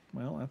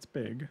 Well, that's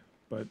big,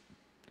 but...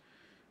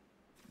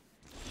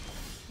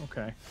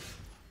 Okay.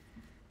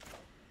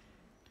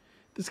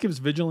 This gives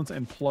Vigilance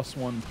and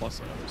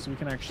 +1/+0, so we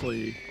can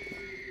actually...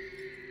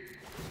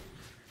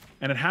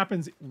 And it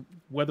happens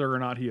whether or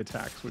not he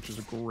attacks, which is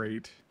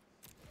great.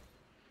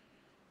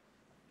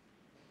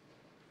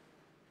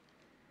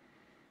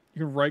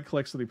 You can right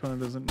click so the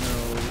opponent doesn't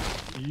know.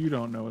 You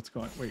don't know what's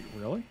going. Wait,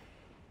 really?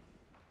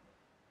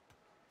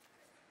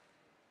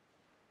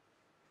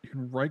 You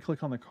can right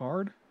click on the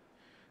card?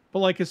 But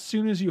like as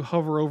soon as you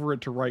hover over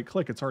it to right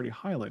click, it's already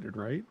highlighted,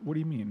 right? What do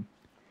you mean?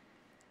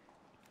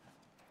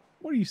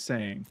 What are you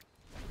saying?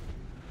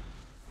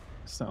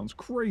 Sounds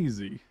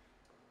crazy.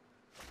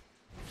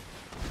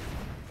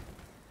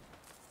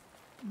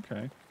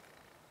 Okay.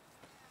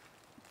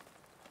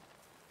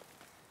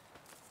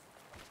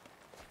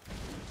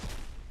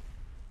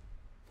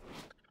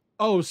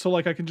 Oh, so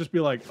like I can just be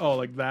like, oh,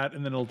 like that,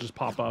 and then it'll just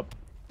pop up.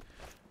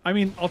 I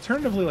mean,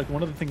 alternatively, like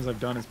one of the things I've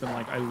done has been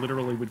like I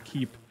literally would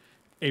keep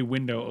a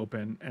window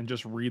open and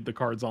just read the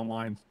cards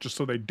online just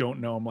so they don't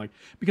know. I'm like,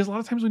 because a lot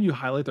of times when you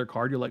highlight their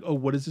card, you're like, oh,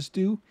 what does this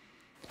do?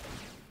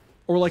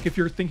 Or like if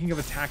you're thinking of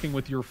attacking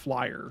with your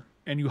flyer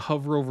and you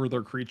hover over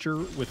their creature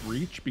with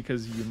reach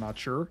because you're not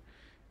sure,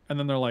 and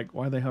then they're like,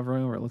 why are they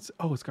hovering over it?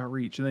 Oh, it's got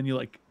reach, and then you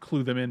like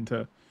clue them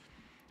into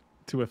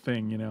a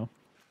thing, you know.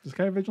 Does this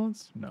guy have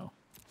vigilance? No.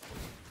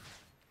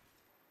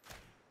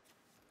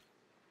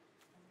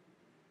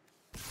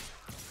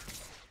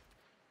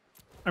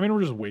 I mean,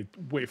 we're just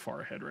way far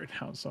ahead right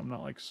now, so I'm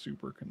not like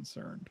super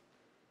concerned.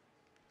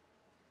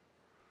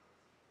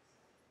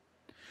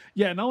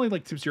 Yeah, it not only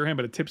like tips your hand,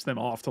 but it tips them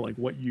off to like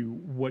what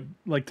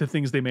like to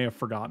things they may have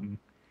forgotten.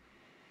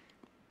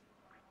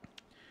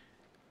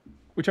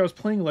 Which I was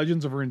playing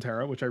Legends of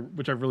Runeterra, which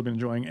I've really been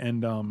enjoying,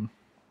 and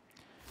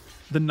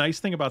the nice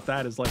thing about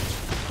that is like,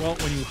 well,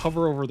 when you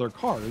hover over their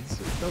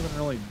cards, it doesn't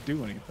really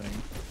do anything.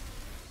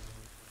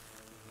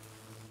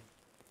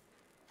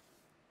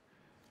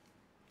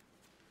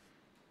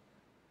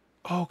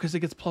 Oh, because it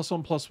gets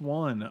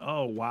 +1/+1.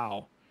 Oh,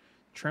 wow.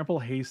 Trample,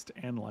 haste,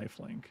 and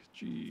lifelink.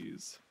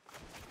 Jeez.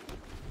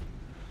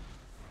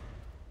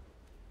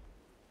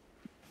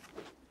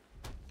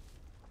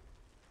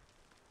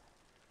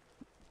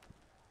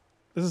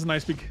 This is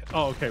nice because...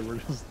 Oh, okay, we're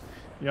just...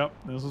 Yep,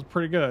 this is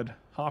pretty good.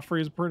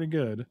 Hoffrey is pretty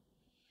good.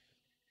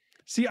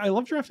 See, I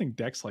love drafting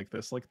decks like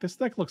this. Like, this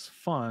deck looks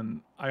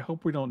fun. I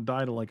hope we don't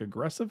die to, like,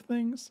 aggressive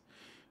things.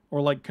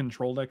 Or, like,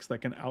 control decks that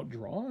can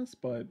outdraw us,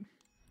 but...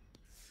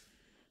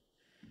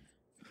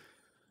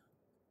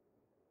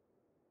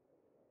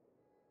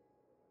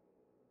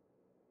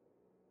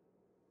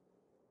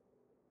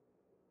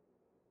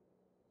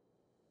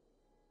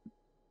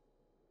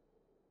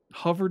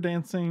 Hover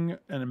dancing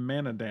and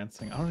mana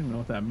dancing. I don't even know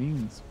what that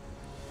means.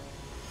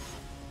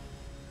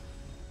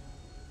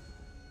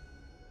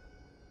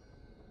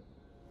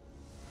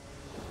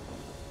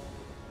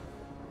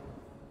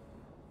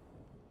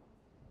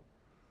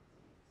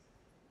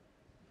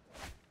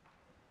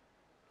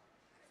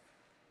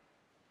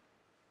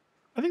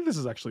 I think this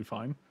is actually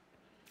fine.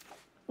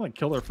 I'll, like,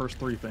 kill their first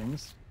 3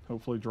 things.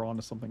 Hopefully draw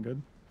into something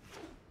good.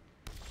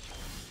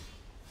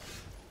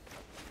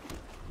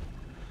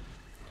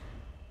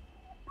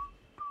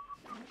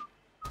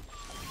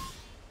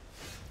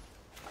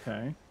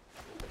 Okay.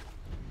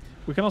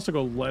 We can also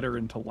go letter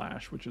into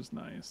lash, which is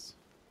nice.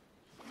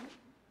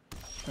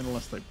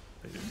 Unless they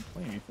didn't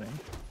play anything.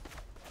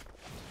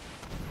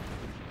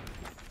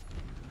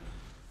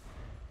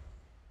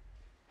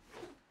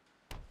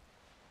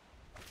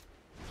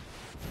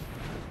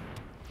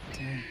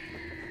 Damn.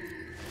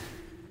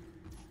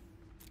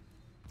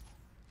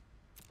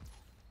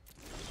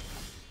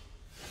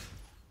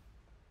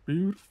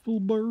 Beautiful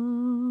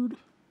bird.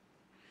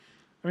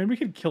 I mean, we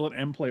could kill it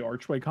and play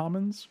Archway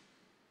Commons.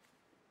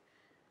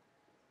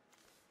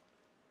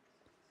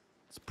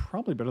 It's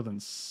probably better than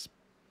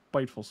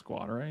Spiteful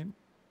Squad, right? And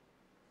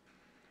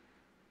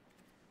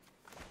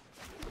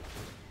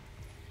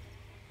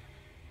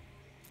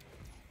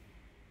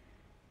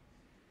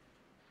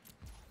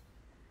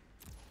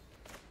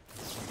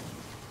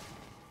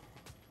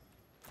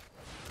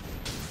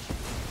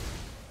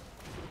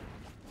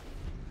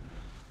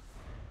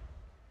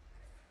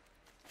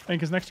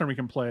because next turn we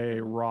can play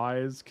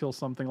Rise, kill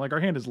something. Like, our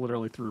hand is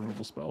literally 3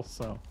 removal spells,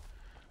 so...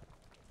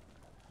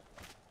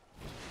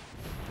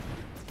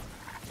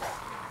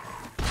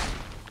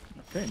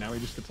 Okay, now we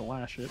just get to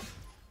lash it.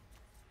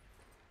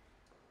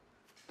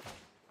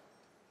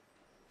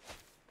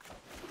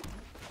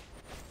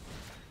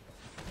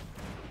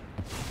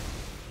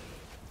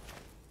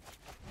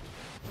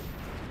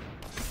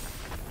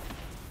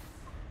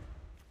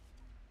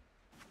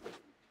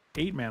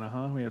 Eight mana,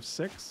 huh? We have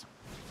 6.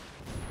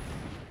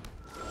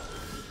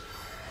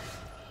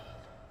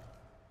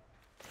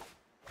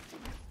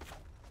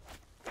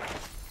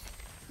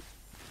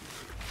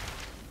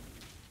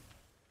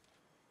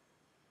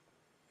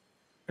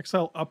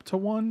 Exile up to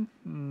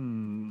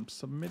 1?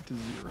 Submit to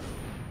 0.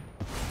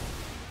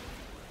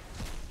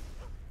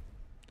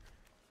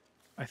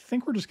 I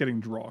think we're just getting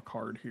draw a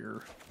card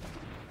here.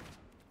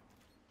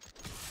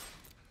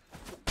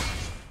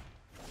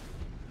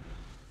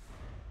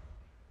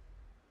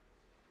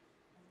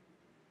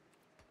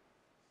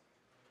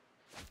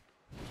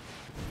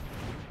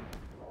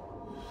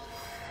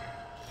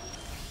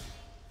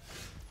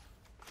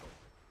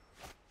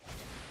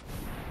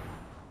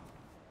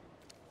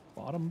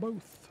 them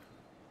both.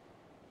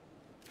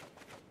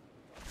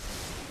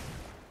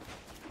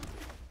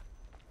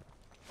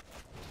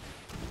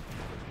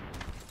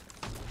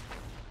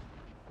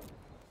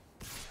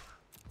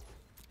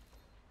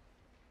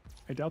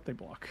 I doubt they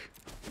block.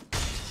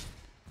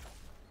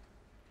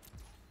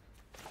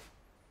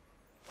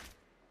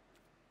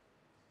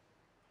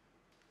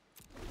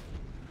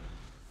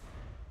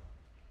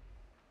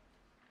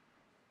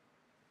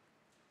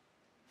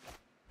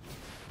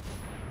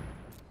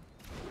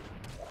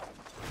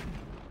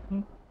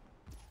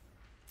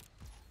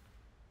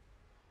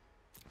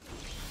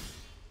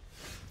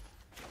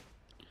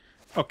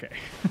 Okay,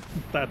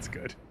 that's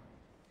good.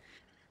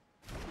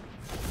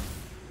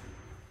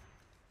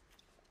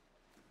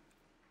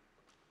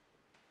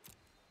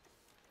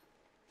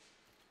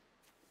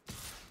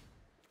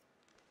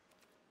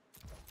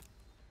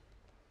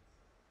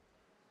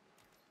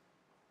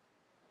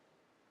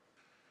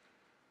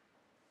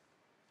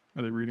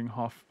 Are they reading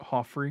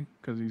Hoffrey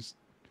because he's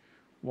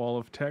wall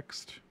of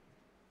text?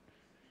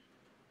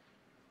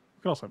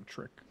 We could also have a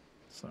trick,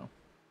 so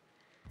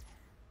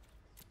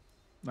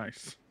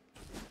nice.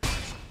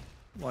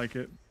 Like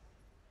it.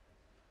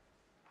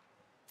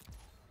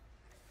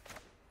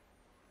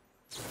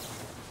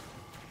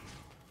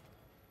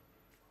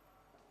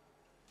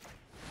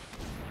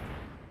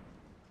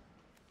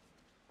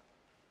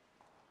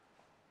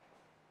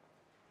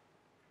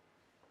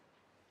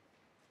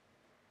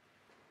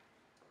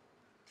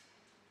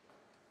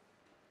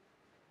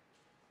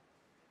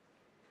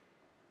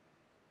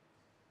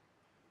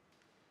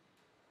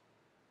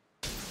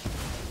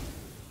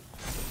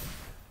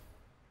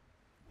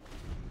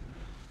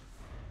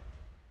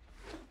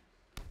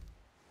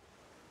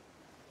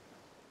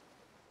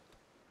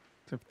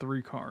 Have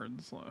 3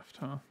 cards left,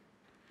 huh?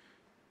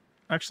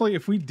 Actually,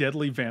 if we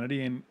deadly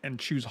Vanity and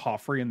choose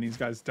Hoffrey and these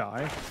guys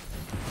die...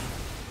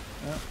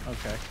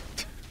 okay.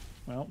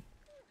 Well,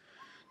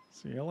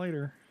 see you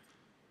later.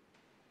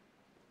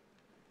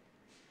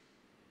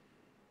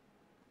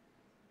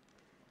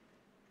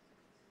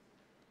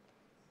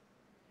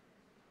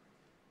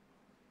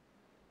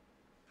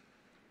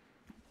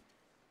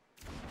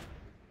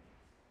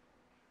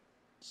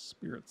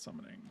 Spirit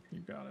summoning. You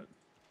got it.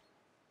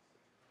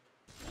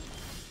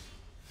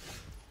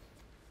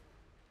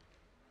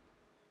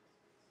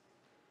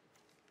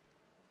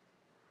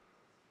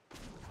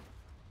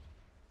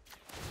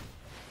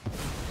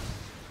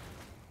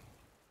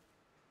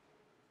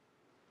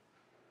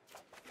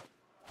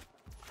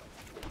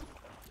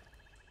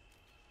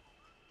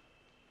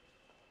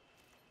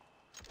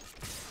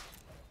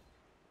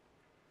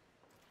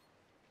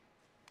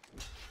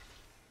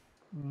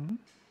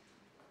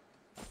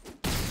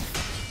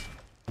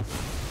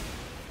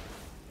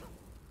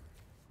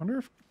 I wonder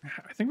if...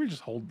 I think we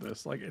just hold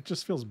this. Like, it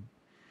just feels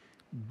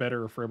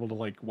better if we're able to,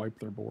 like, wipe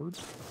their board.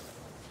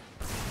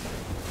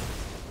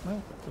 Well,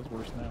 it feels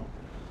worse now.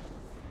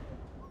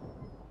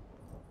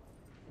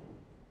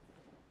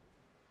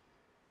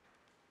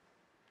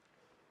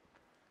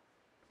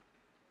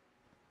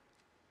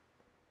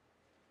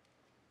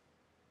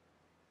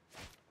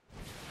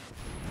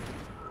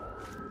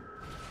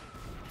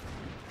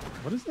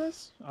 What is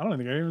this? I don't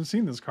think I've even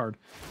seen this card.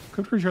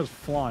 Equipped creature has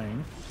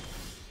flying.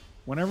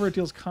 Whenever it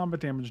deals combat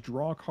damage,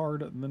 draw a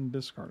card and then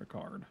discard a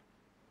card.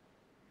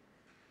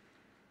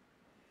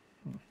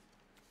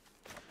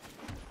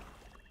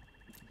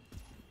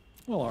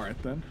 Well,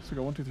 alright then. So we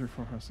go 1, 2, 3,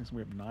 4, 5, 6.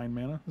 We have 9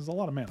 mana. This is a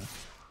lot of mana.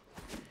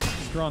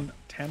 We've drawn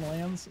 10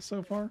 lands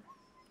so far.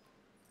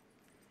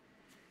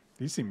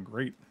 These seem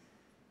great.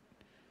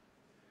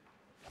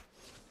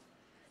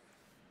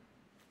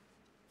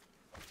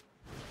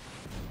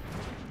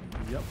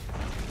 Yep.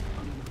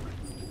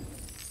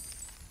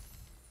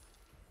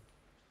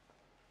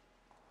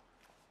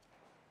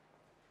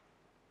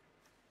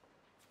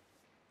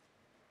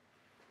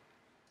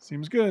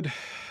 Seems good.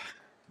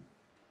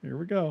 Here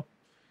we go.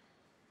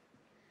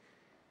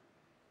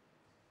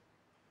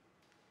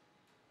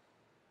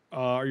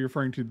 Are you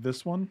referring to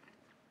this one?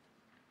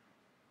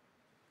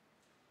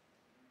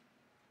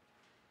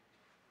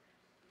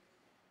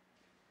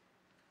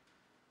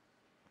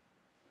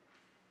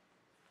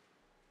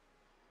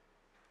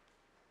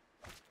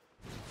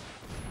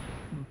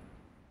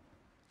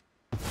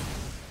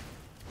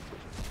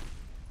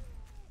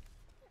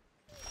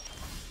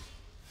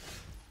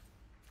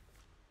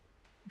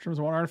 In terms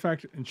of one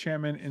artifact,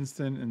 enchantment,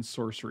 instant, and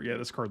sorcery. Yeah,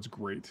 this card's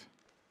great.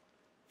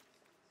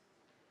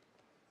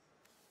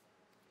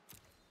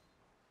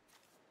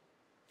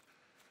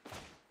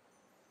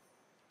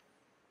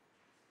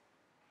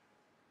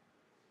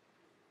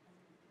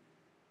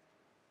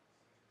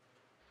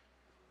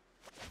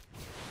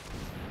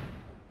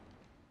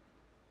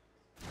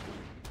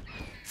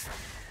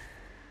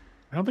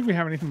 I don't think we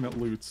have anything that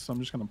loots, so I'm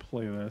just going to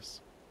play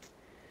this.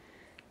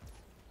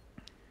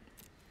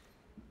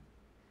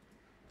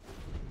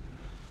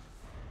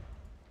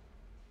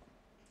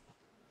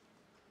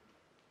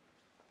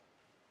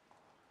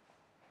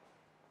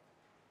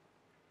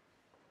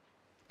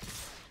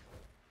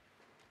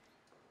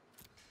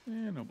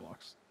 No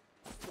blocks.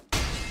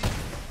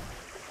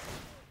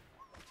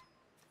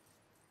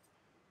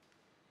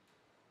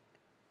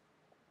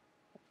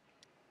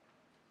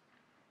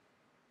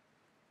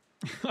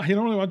 I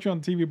don't really watch you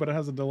on TV, but it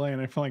has a delay,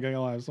 and I feel like I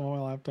got live, so on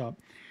my laptop.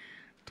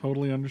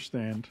 Totally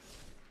understand.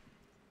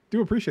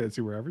 Do appreciate it,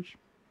 Super Average.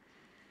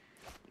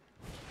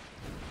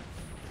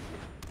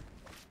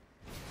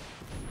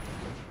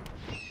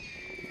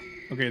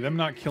 Okay, them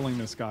not killing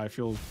this guy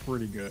feels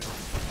pretty good.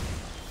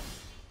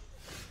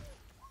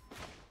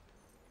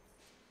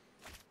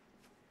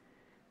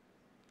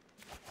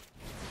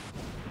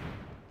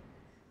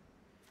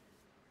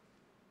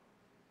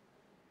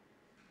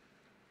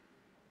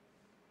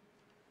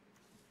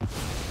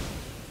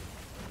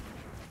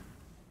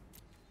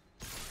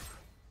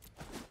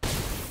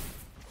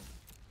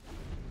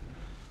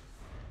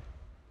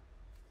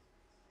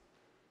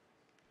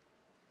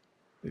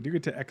 They do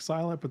get to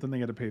exile it, but then they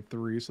get to pay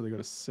 3, so they go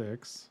to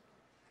 6.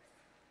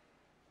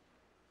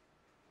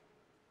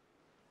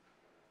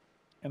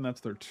 And that's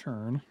their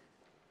turn.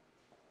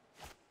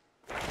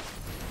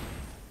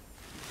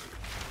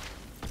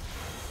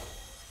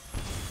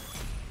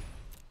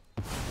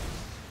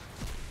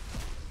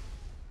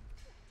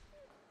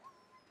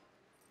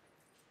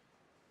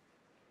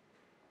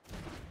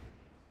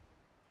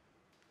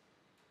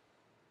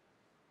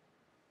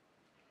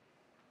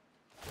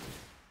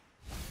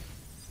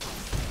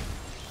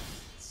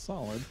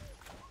 Solid.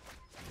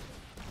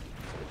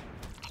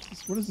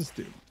 What does this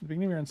do? At the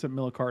beginning of your end, set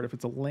mill a card. If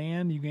it's a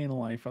land, you gain a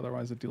life.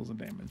 Otherwise, it deals a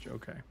damage.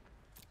 Okay.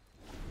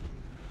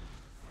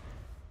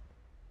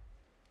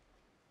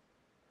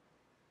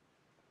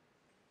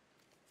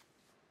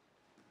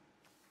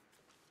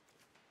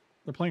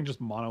 They're playing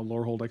just mono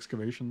Lorehold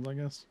Excavations, I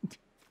guess.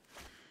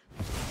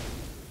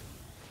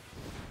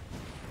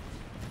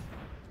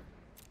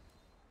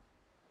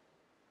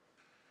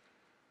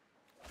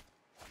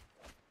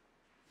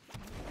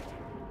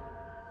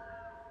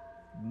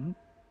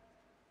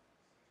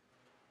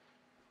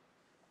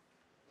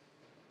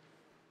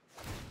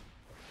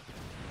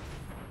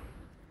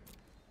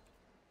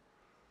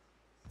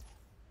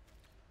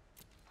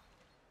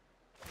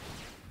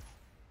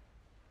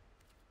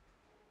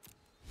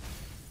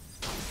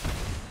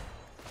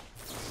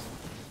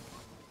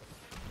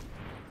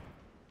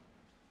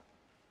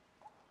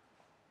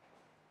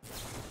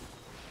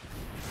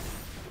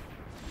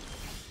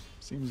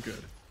 Seems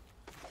good.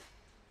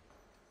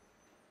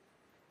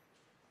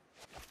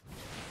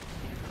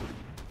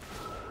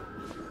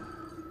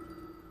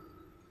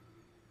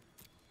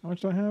 How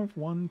much do I have?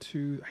 1,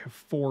 2... I have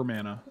 4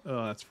 mana.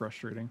 Oh, that's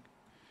frustrating.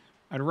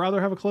 I'd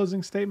rather have a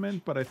closing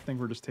statement, but I think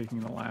we're just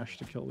taking the lash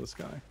to kill this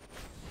guy.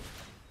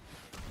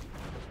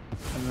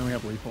 And then we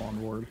have lethal on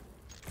board.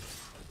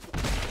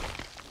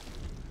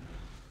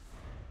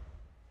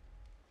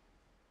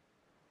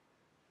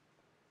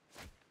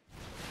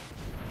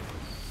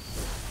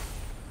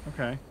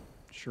 Okay,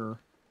 sure.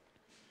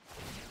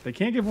 They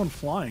can't give one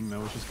flying,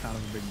 though, which is kind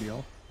of a big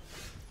deal.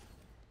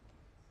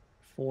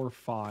 4,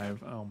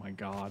 5. Oh my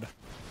god.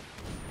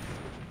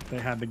 They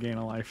had to gain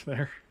a life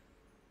there.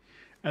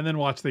 And then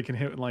watch, they can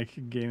hit,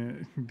 like,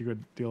 gain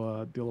it,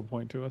 deal a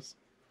point to us.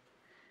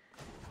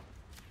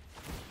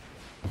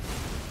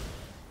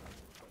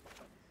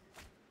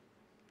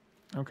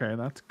 Okay,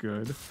 that's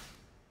good.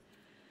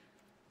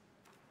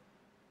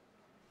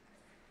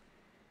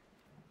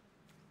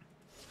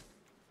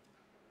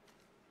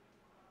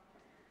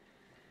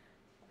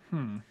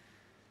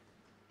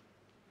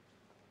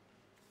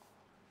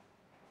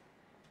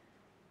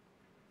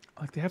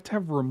 Like, they have to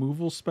have a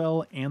removal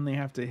spell, and they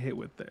have to hit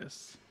with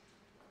this.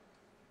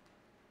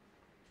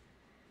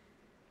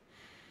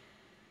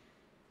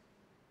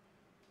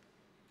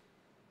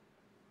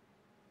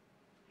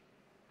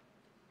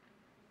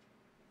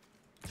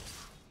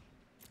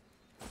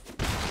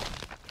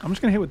 I'm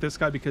just going to hit with this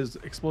guy because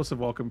Explosive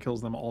Welcome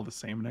kills them all the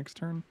same next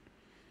turn.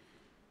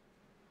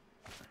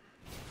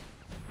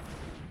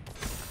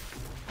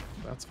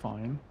 That's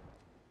fine.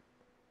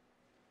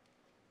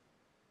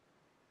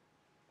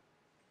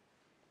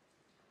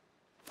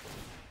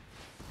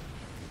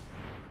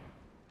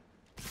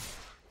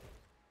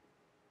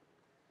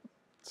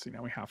 Let's see,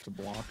 now we have to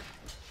block.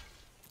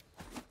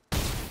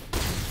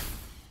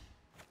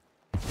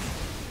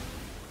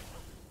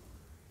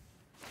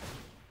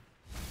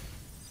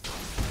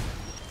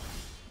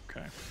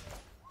 Okay.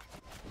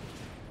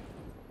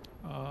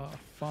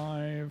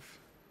 5,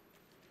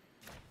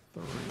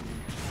 3.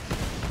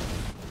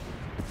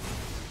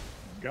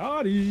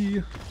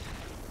 Gotti!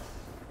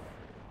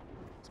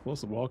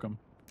 Explosive Welcome.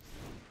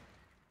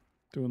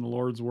 Doing the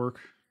Lord's work.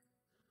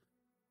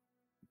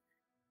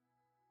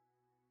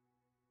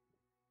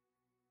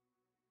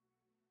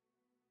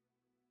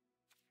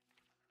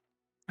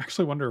 I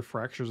actually wonder if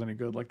Fracture's any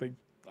good. Like,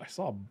 I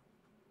saw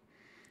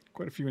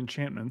quite a few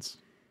enchantments.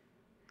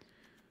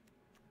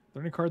 Are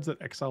there any cards that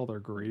exile their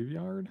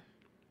graveyard?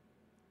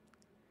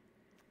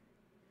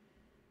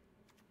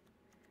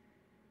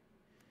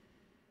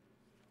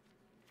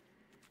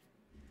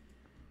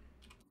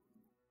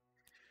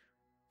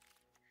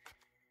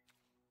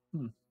 I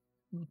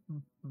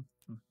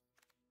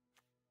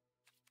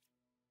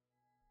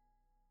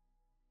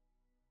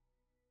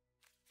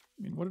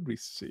mean, what did we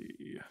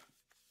see?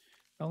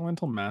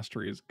 Elemental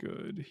Mastery is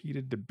good.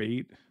 Heated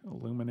Debate,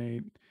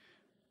 Illuminate,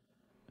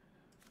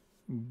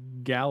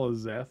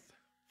 Galazeth.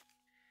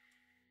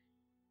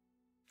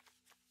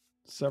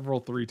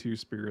 Several 3/2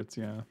 spirits,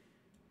 yeah.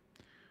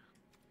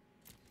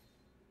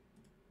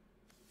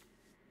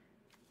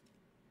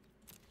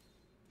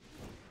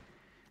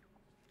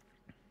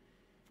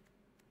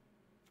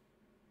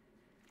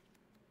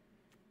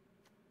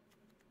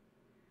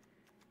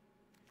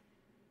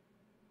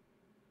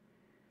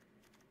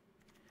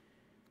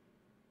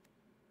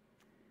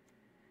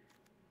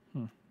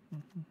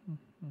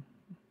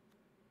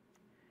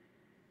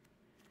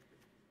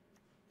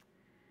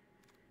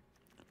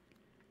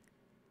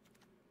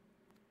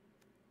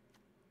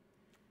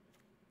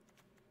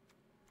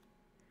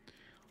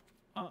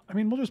 I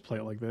mean, we'll just play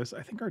it like this.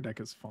 I think our deck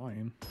is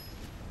fine.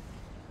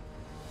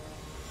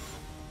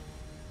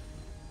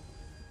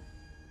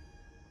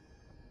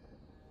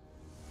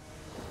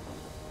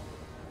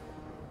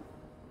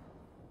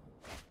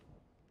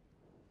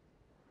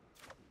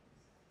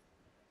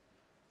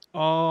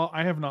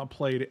 I have not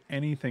played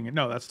anything.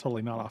 No, that's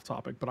totally not off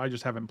topic, but I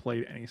just haven't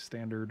played any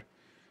standard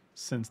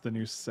since the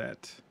new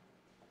set.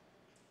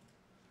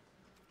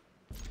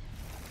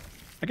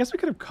 I guess we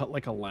could have cut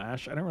like a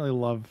lash. I don't really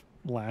love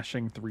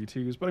lashing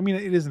 3/2s, but I mean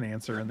it is an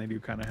answer, and they do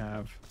kind of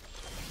have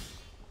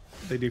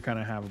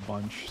a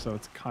bunch, so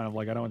it's kind of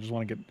like I don't just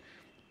want to get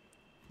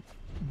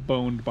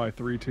boned by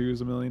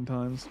 3/2s a million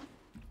times.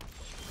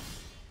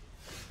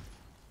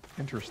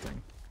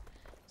 Interesting.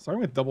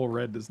 Starting with double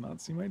red does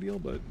not seem ideal,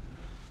 but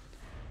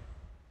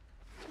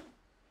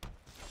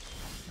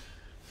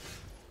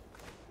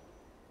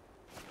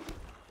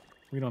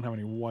we don't have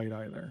any white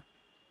either.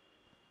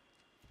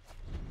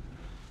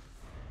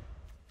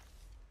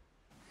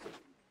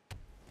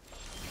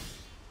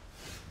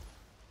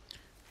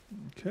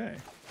 Okay.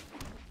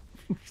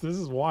 This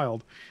is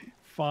wild.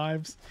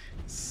 5,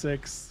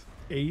 6,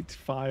 8,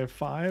 5,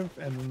 5,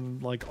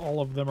 and like all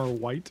of them are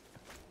white.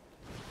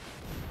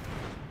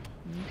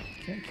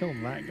 Can't kill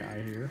that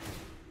guy here.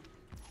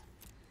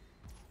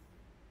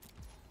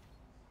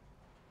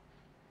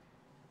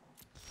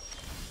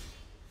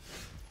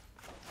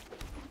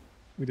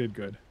 We did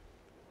good.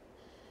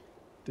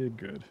 Did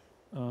good.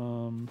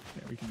 Yeah,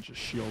 we can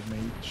just shield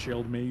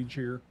mage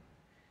here.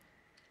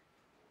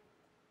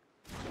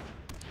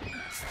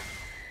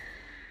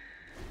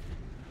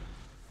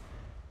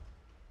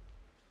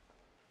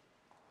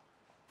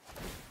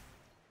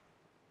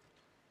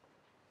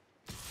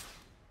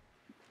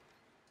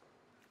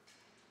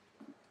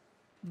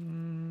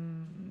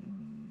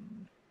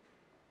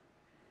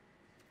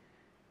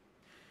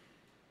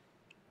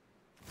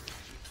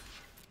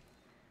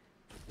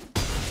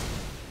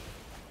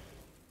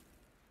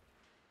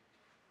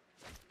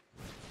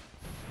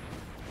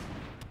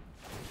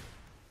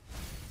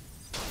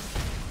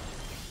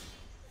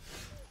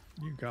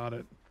 You got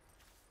it.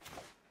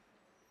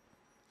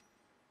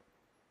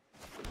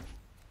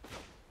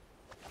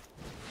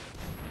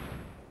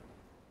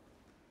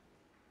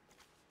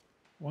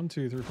 One,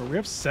 two, three, four. We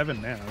have 7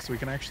 mana, so we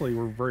can actually,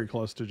 we're very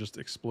close to just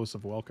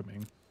explosive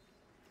welcoming.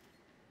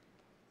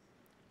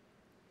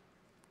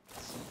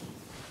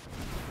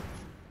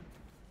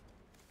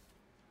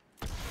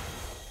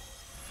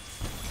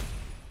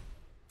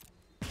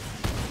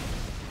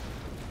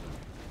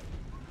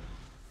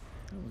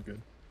 That was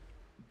good.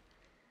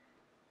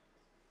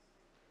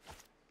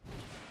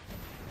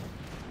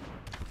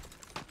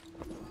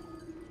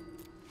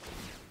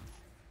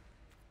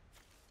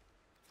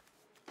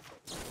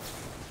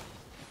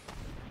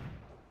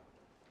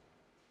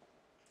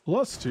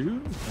 +2?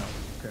 No.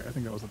 Okay, I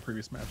think that was the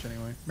previous match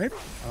anyway. Maybe?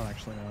 I don't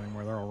actually know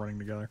anymore. They're all running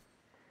together.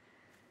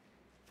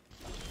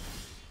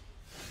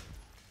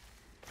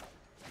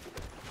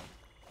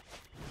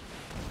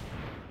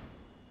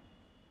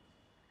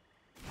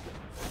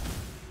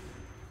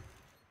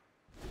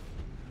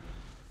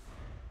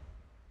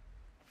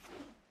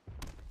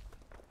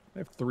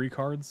 They have 3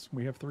 cards.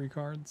 We have 3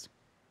 cards.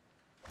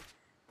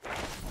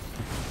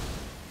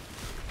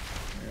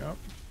 Yep.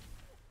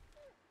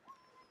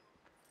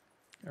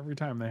 Every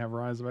time they have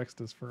Rise of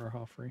Exodus for our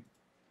Hoffrey.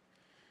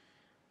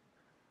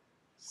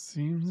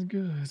 Seems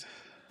good.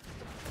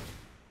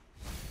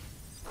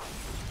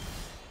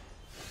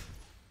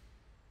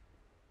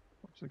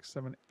 4, 6,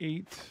 7,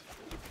 8.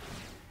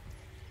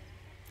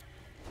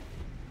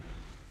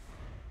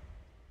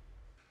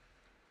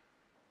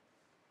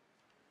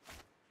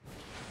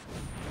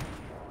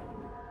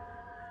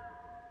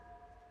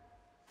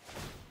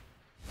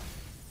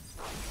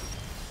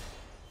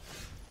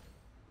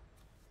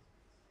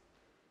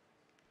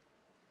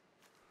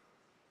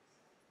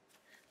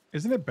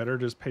 Isn't it better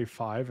to just pay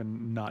 5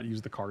 and not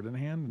use the card in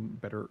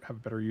hand and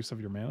have better use of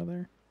your mana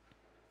there?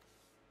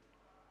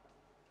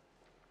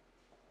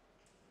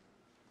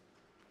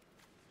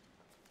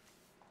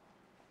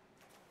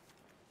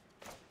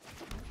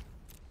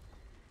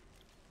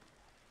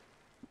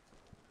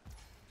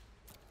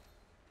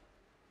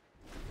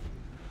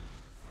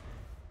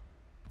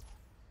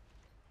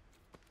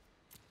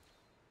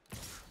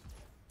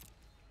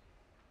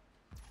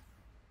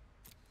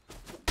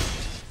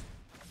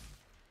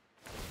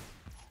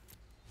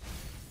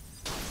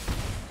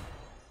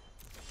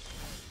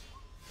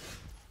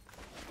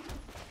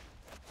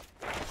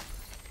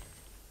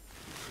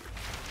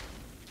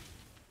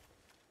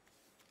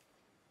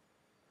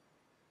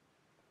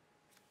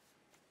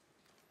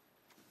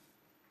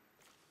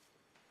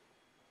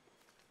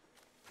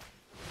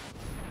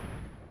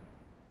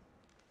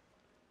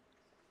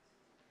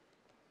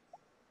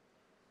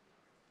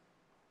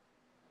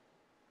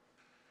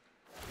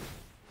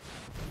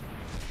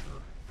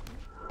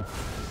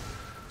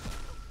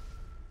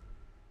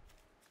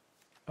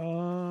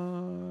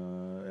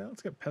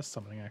 Let's get pest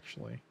summoning,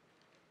 actually.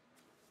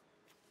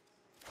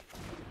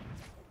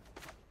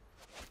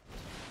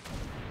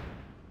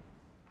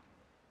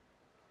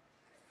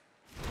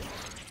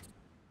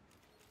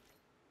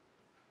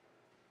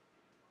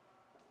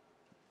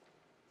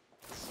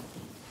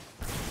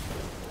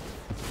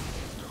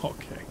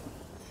 Okay.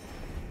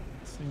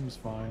 Seems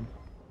fine.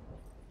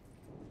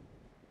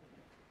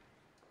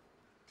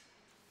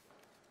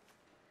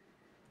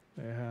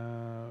 They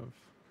have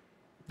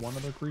one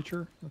other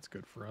creature. That's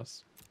good for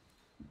us.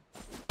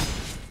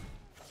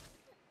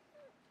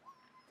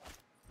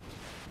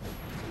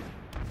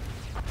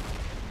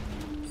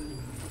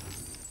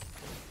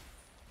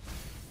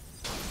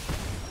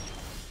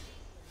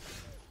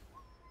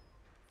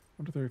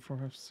 One, two, three, four,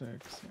 five,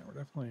 six. Yeah, we're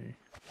definitely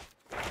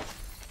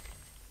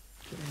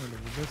getting rid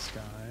of this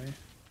guy.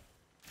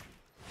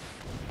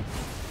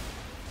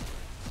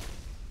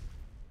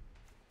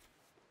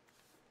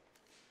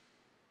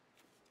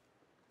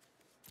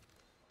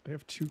 They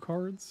have 2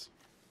 cards.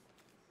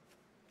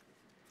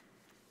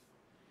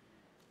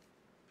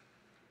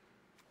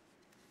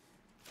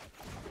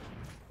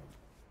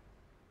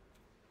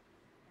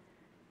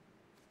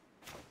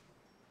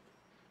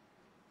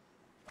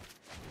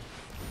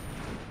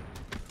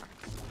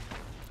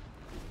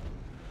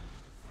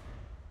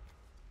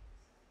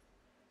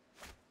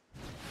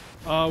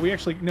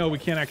 We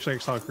can't actually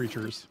exile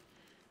creatures.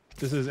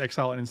 This is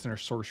exile an instant or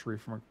sorcery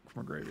from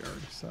a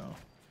graveyard. So,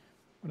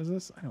 what is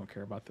this? I don't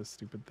care about this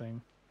stupid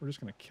thing. We're just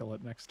gonna kill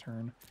it next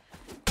turn.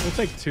 We'll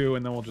take 2,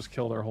 and then we'll just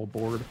kill their whole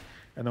board,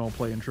 and then we'll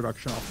play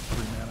introduction off of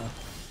 3 mana.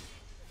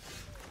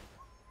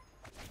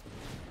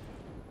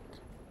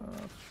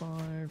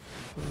 5,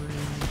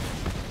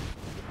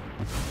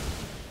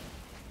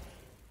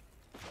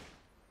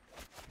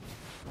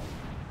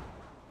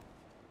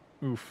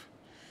 3. Oof.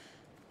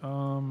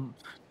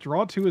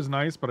 Draw 2 is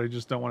nice, but I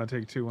just don't want to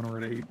take 2 when we're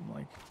at 8. I'm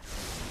like,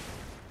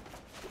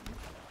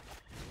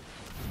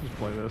 just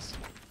play this.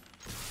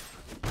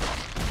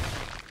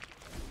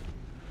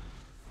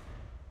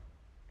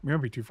 We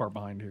might be too far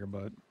behind here,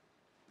 but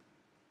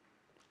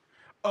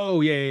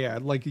oh yeah.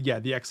 Like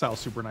the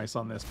exile's super nice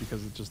on this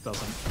because it just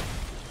doesn't.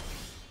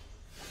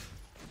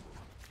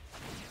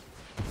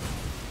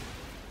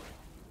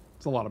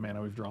 It's a lot of mana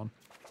we've drawn.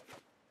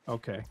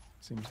 Okay,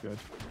 seems good.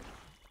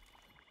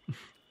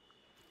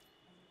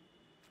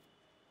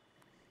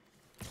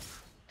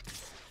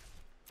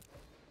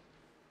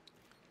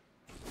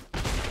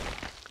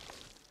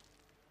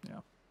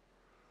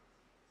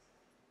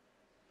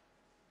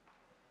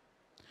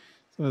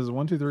 So this is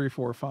 1, 2, 3,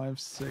 4, 5,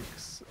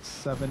 6,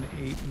 7,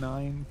 8,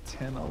 9,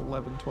 10,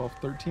 11, 12,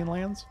 13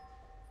 lands.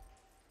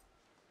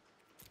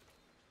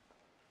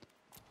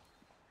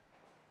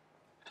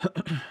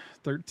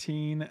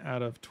 "13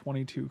 out of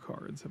 22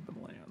 cards have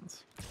been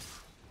lands."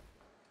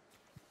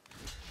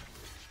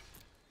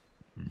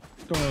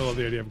 Don't really love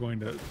the idea of going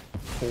to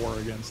 4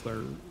 against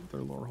their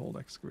Lorehold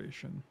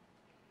Excavation.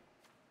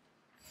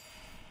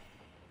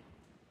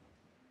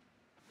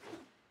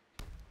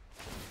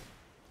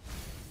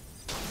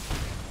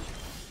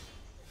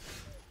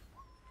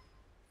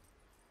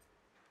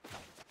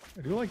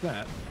 I do like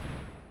that.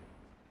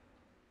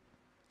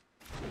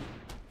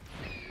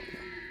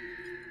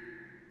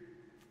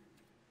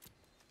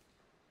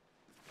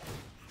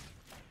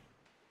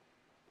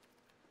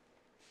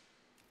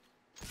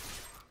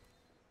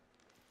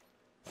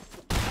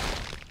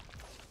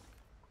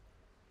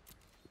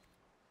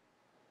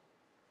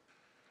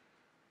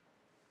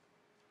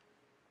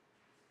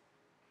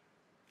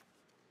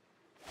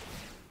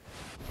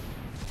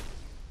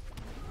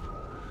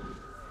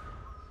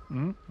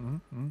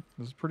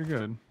 This is pretty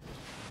good.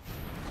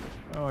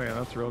 Oh yeah,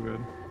 that's real good.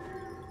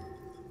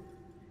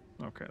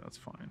 Okay, that's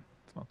fine.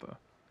 It's not the...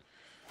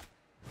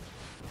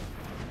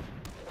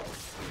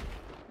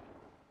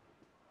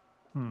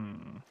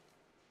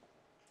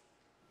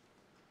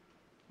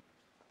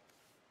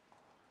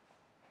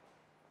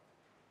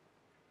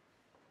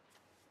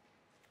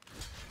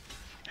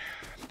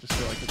 Just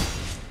feel like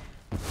it's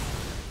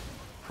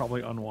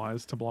probably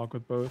unwise to block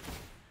with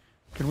both.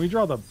 Can we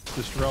draw the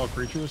Destroy All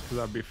Creatures? Because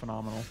that'd be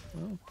phenomenal.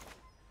 Well,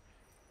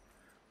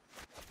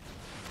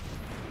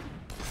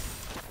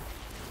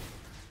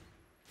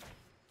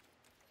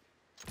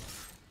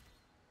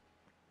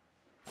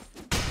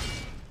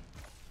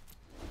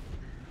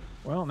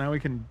 well, now we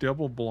can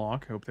double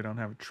block. Hope they don't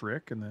have a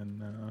trick, and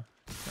then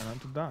try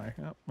not to die.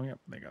 Oh, well, yep,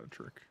 they got a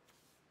trick.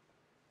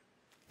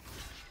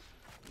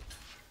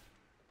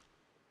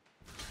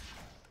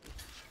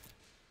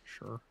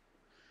 Sure.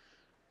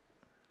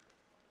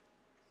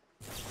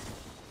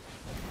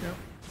 Yep,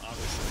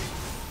 obviously.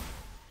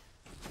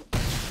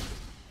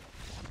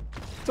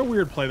 It's a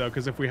weird play though,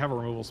 because if we have a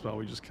removal spell,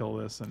 we just kill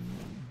this, and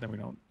then we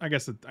don't. I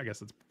guess it's. I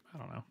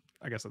don't know.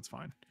 I guess that's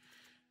fine.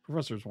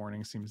 Professor's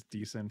Warning seems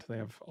decent. They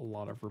have a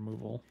lot of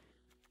removal.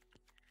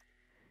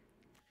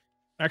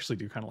 I actually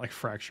do kind of like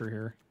Fracture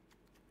here.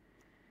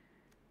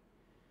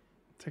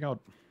 Take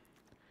out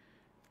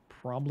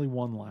probably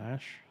 1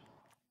 Lash.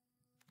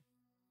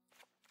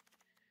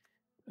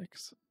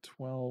 6,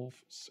 12.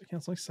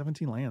 It's like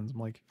 17 lands. I'm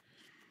like,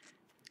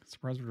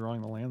 Surprised we're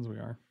drawing the lands we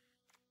are.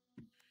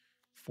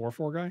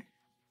 4/4 guy.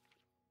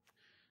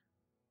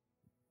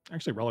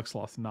 Actually, Relic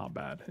Sloth's not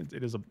bad.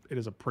 It is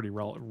a pretty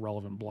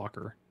relevant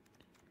blocker.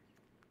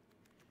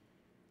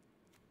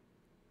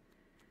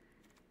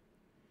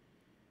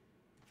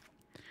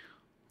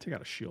 Take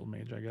out a Shield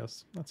Mage, I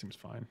guess. That seems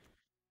fine.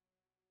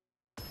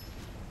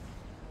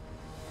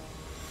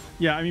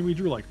 Yeah, I mean, we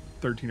drew like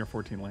 13 or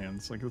 14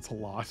 lands. Like, that's a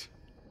lot.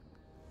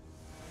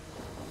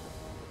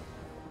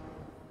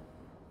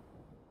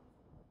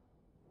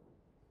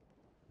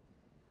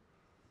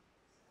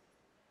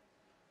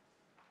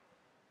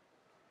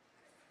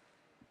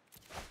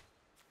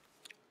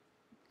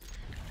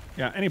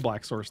 Yeah, any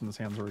black source in this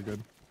hand's very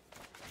good.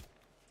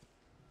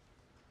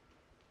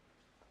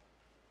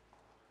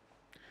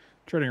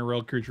 Trading a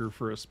real creature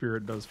for a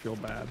spirit does feel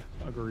bad.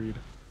 Agreed.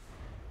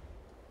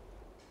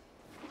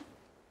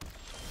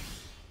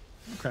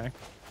 Okay.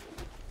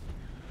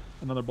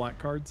 Another black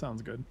card.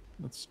 Sounds good.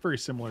 That's very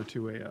similar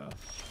to a...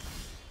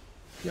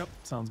 Yep,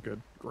 sounds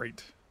good.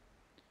 Great.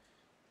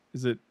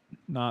 Is it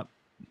not...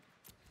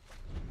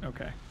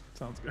 Okay,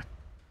 sounds good.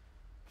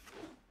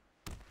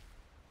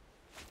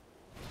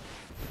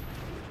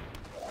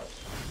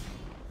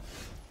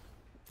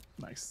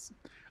 Nice.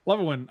 I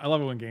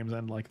love it when games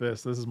end like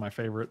this. This is my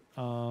favorite.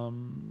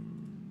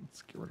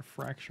 Let's get rid of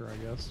Fracture, I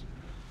guess.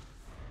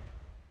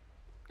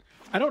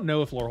 I don't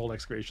know if Lorehold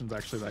Excavation is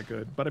actually that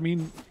good, but I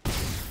mean,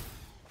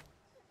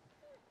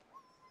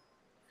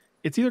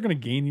 it's either going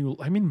to gain you.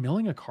 I mean,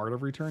 milling a card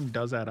every turn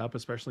does add up,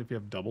 especially if you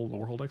have double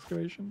Lorehold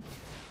Excavation.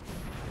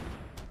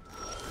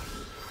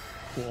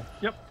 Cool.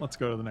 Yep. Let's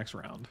go to the next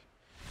round.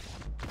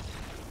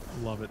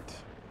 Love it.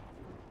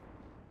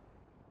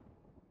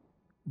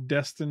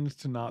 Destined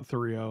to not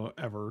 3-0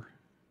 ever.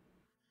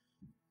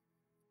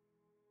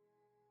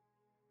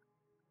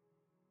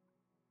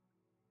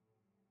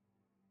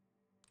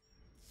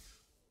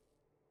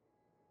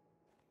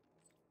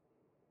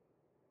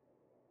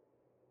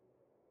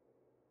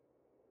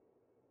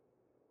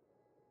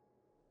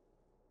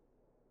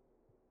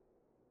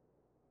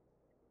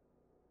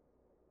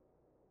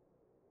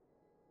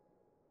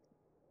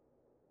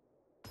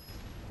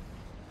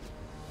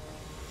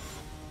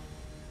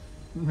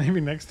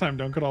 Maybe next time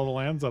don't cut all the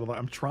lands out of that.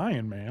 I'm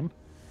trying, man.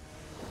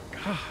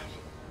 God.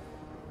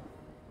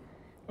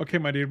 Okay,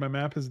 my dude, my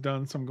map is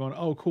done, so I'm going,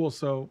 oh, cool.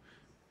 So,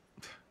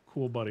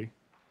 cool, buddy.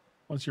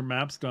 Once your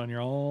map's done,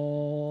 you're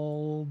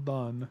all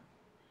done.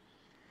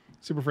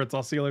 Super Fritz,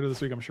 I'll see you later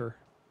this week, I'm sure.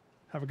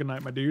 Have a good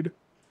night, my dude.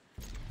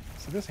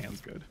 So this hand's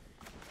good.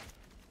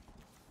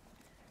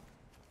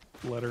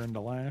 Letter into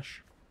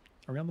Lash.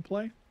 Are we on the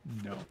play?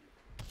 No.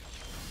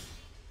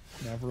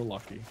 Never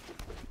lucky.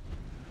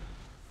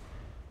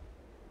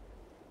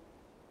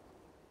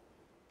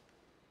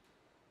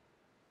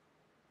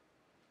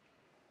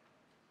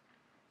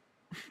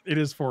 It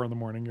is 4 in the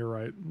morning, you're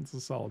right. It's a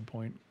solid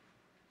point.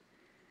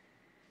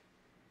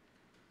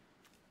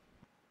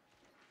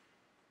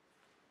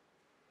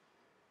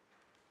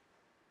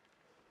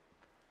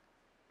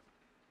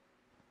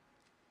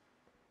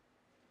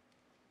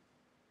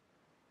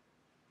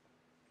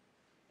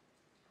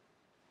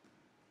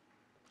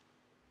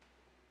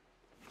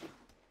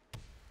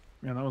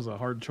 Man, that was a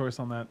hard choice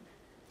on that.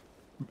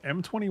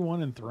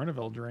 M21 and Throne of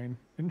Eldraine.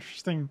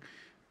 Interesting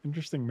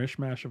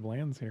mishmash of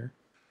lands here.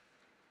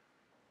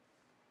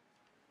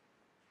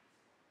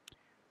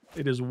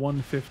 It is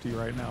 150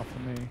 right now for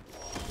me.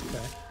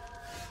 Okay.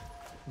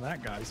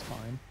 That guy's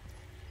fine.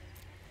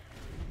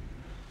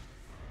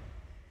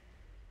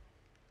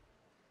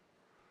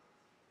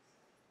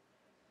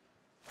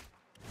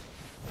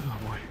 Oh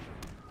boy.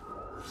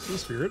 The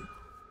Spirit.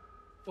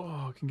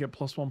 Oh, can get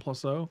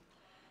 +1/+0.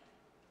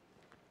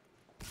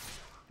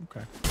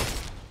 Okay.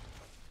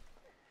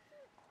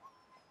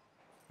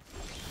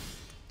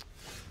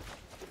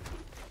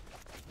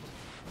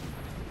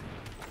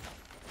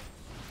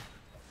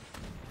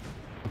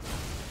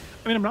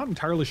 I mean, I'm not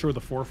entirely sure the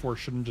 4/4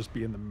 shouldn't just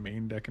be in the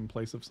main deck in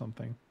place of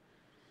something.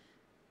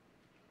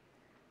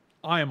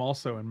 I am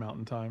also in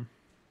Mountain Time.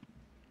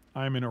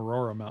 I am in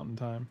Aurora Mountain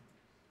Time.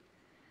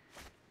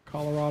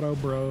 Colorado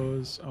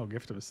Bros. Oh,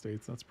 Gift of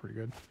Estates. That's pretty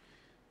good.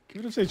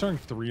 Gift of Estates drawing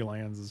 3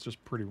 lands is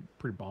just pretty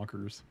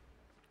bonkers.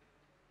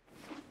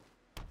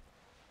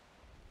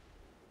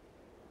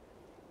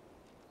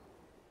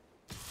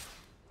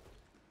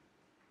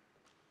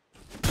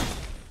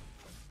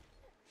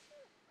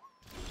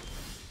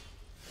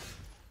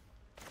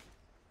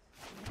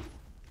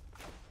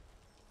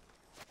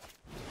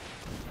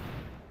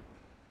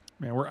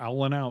 Man, we're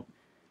owling out.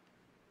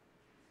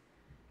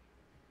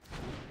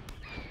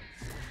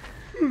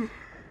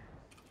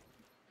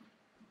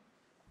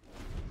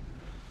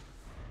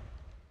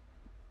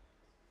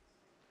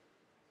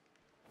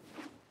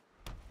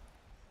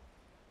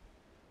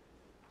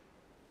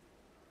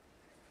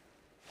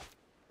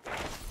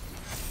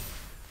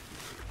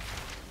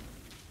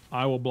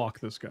 I will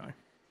block this guy.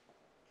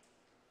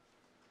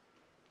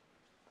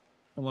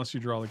 Unless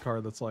you draw the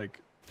card that's like...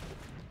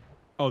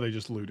 Oh, they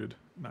just looted.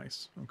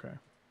 Nice. Okay.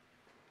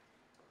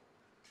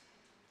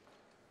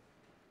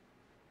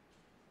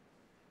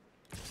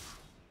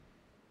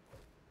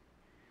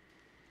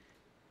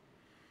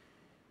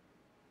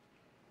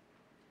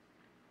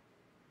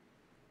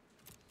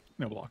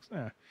 No blocks.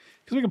 Yeah.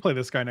 Because we can play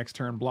this guy next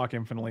turn, block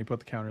infinitely, put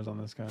the counters on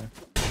this guy.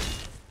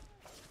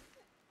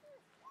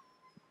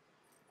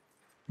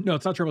 No,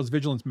 it's not Turbo's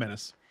Vigilance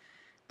Menace.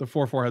 The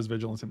 4/4 has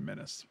Vigilance and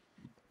Menace.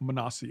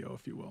 Menaccio,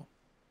 if you will.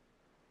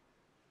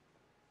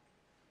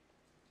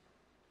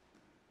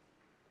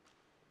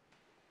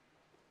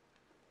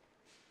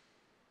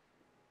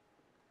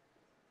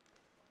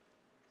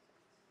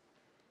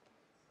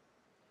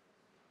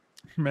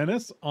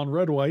 Menace on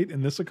red-white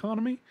in this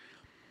economy?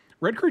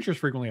 Red creatures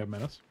frequently have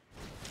Menace.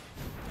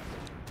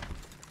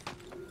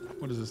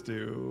 What does this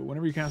do?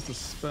 Whenever you cast a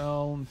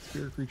spell and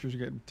spirit creatures, you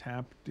get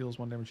tapped, deals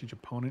 1 damage to each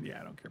opponent. Yeah,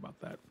 I don't care about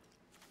that.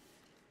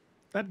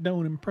 That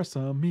don't impress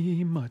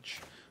me much.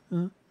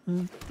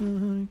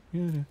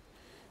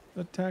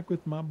 Attack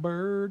with my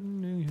bird.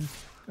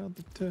 Got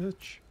the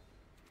touch.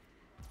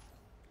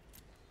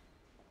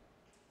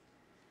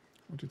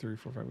 1, 2, 3,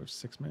 4, 5. We have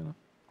 6 mana.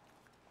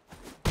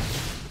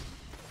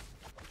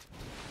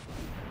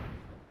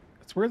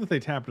 It's weird that they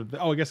tapped it.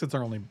 Oh, I guess it's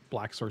our only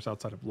black source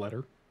outside of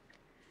letter.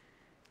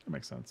 That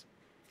makes sense.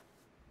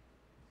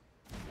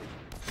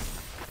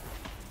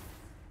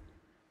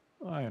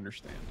 I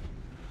understand.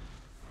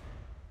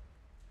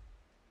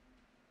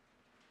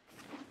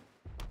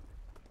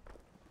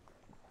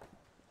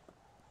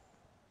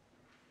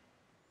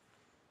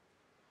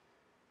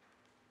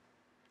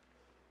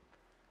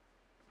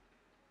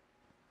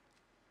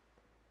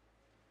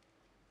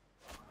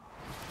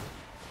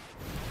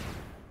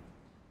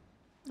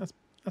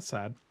 That's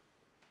sad.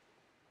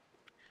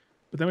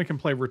 But then we can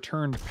play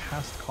Returned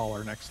Past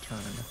Caller next turn.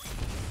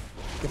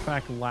 Get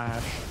back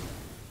Lash.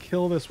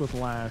 Kill this with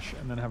Lash,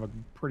 and then have a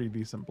pretty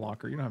decent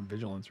blocker. You don't have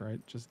Vigilance, right?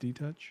 Just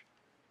D-Touch?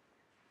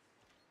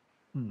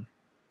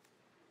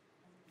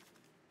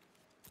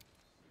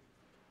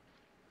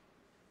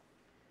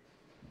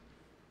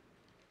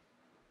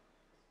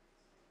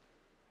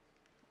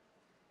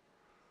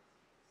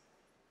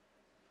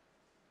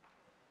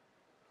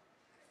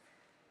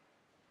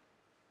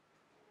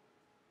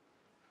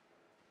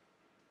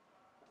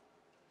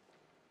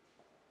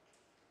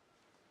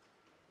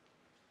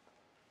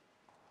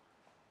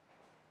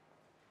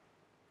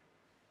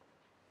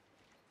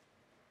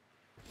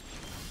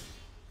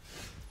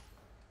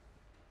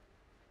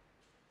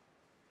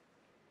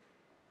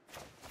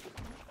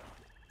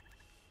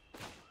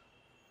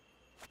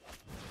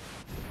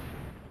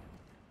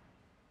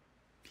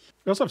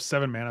 We also have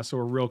 7 mana, so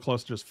we're real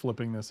close to just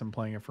flipping this and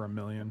playing it for 1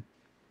 million.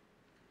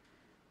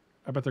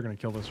 I bet they're going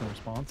to kill this in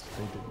response.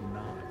 They did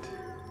not.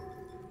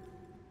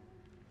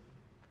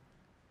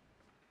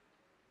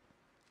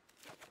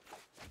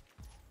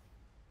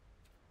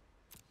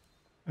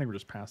 I think we're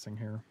just passing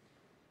here.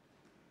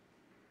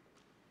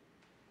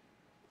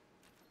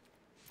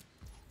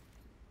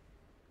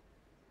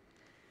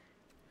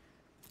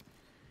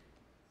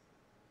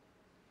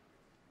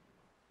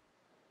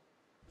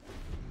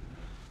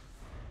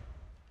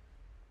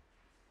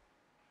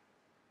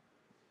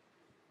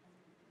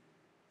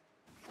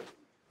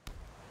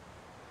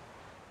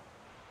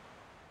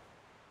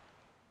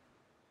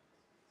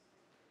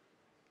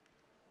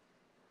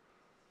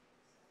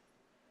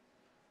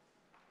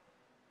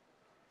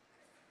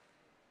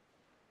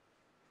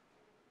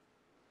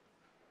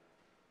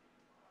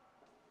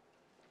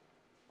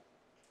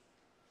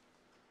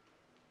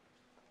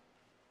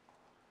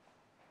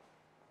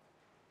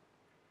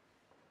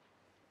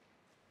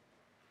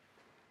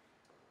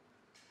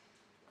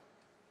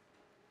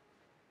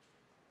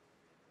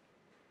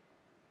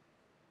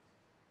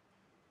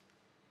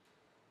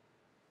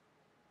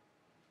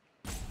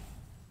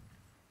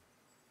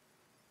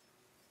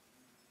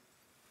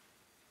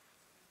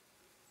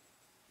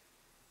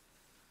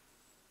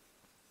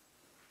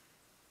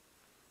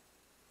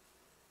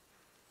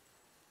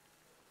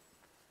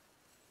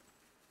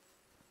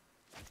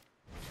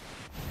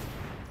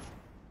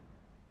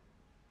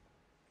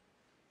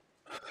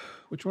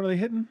 Which one are they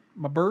hitting?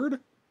 My bird?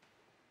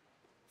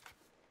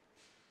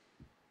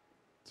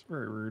 It's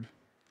very rude.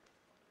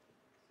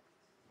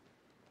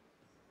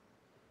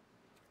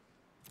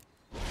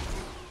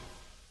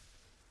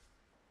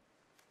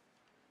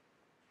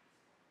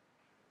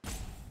 You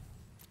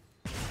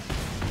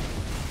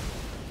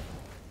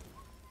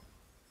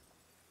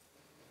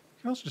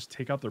can also just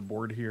take out their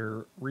board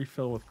here,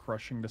 refill with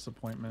Crushing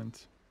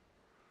Disappointment.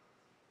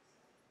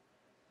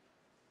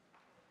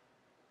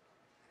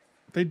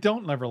 They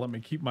don't never let me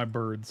keep my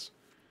birds.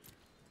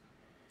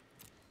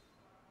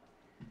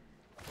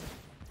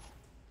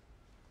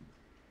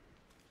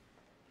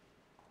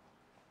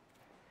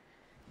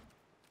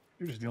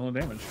 You're just dealing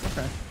damage.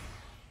 Okay.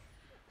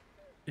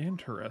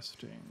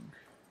 Interesting.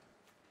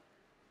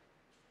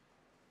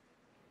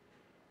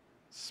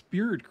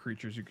 Spirit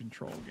creatures you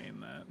control gain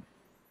that.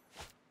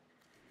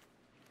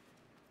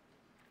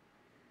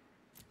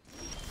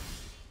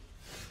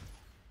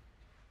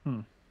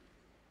 Hmm.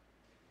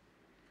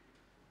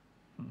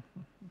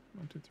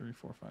 1, 2, 3,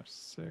 4, 5,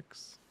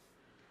 6.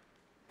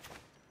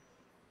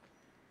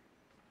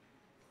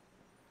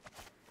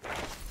 What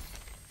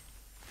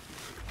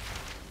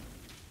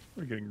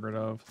are we getting rid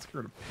of? Let's get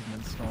rid of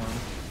Pigment Storm.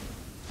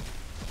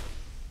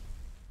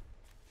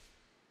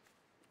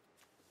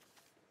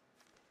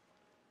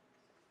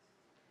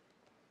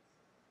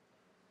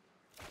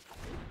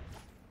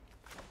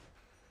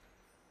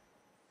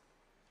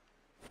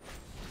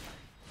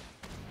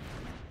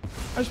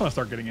 just want to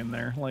start getting in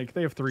there. Like,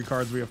 they have 3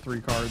 cards, we have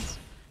 3 cards.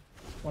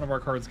 One of our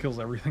cards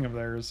kills everything of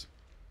theirs.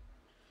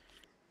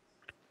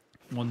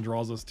 One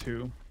draws us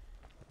 2.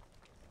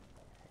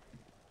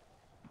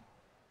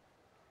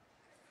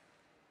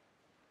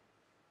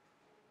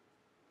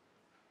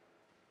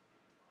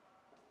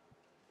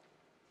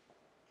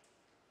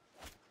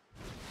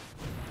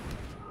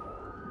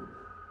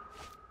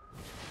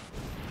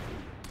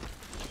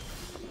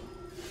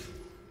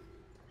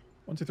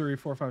 One, two, three,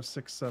 four, five,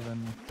 six,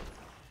 7.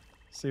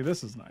 See,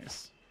 this is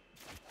nice.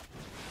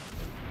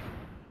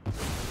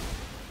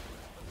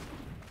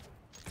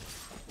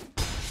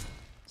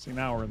 See,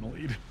 now we're in the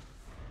lead.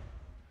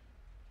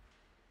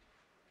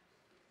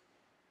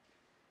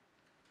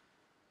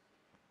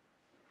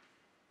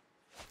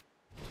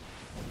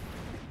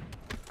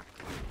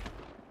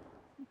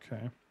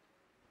 Okay.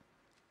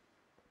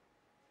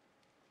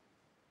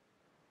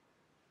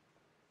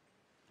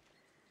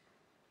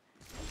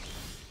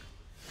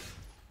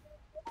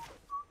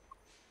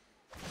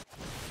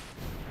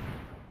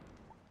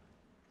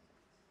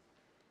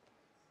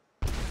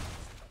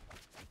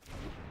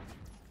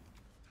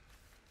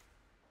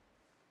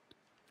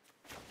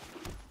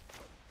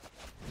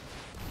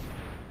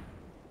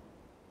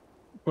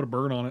 Put a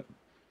bird on it.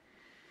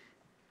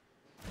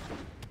 I'm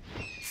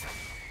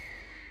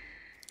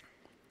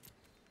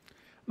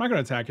not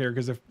going to attack here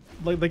because if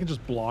like, they can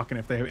just block, and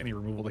if they have any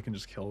removal, they can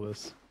just kill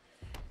this.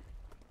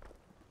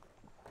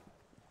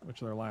 Which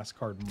their last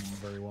card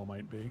very well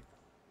might be.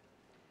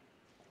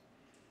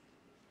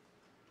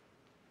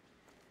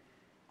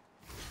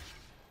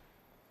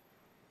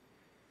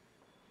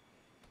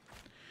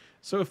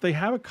 So if they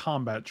have a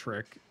combat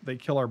trick, they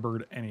kill our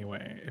bird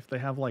anyway. If they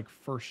have like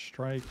first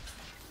strike,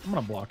 I'm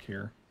going to block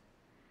here.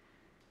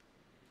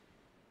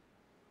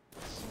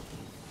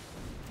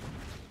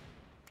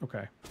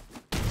 Okay.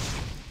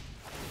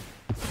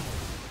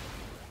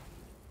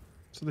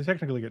 So they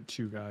technically get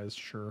 2 guys,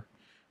 sure.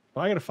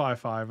 But I get a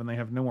 5/5 and they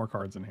have no more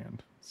cards in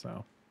hand.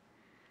 So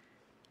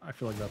I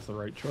feel like that's the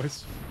right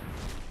choice.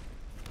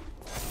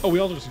 Oh, we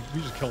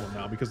just kill them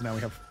now because now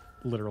we have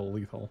literal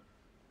lethal.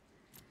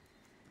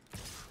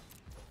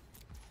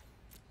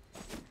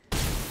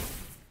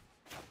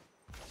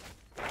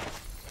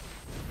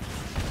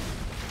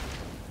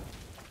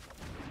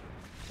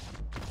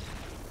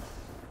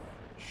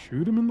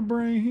 Shoot him in the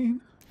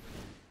brain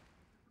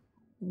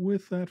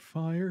with that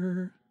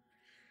fire.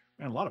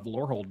 Man, a lot of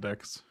Lorehold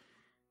decks.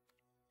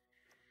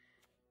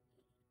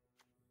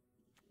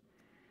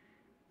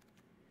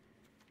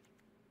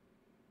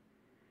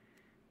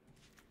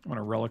 I'm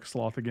gonna Relic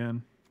Sloth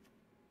again.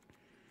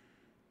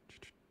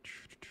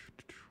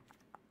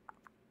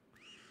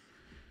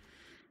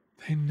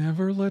 They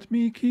never let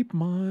me keep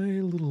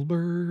my little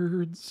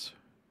birds.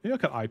 Maybe I'll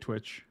cut Eye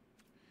Twitch.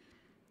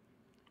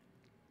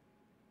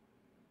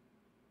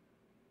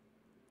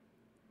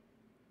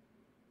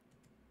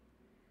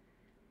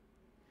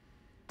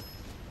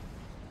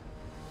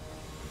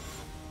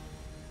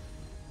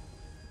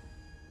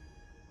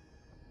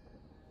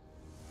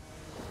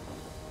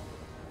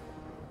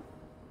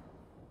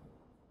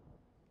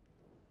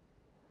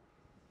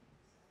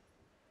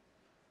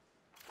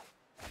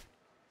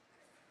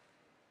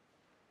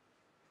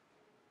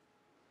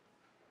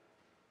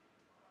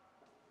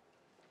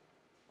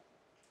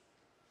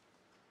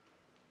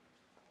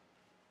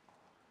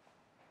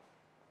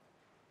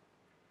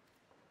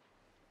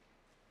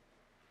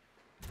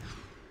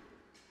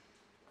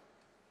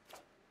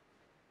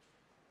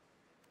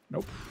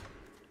 Nope.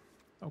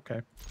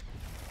 Okay.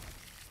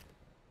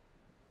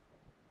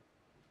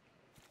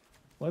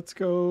 Let's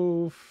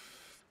go.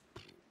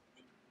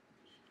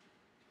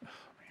 Oh, man.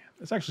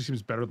 This actually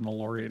seems better than the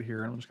Laureate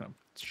here. I'm just going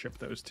to ship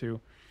those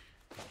 2.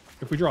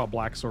 If we draw a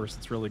black source,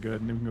 it's really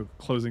good. And then we can go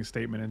closing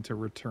statement into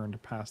return to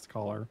past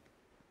caller.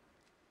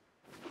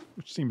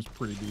 Which seems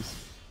pretty decent.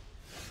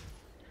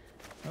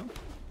 Oh,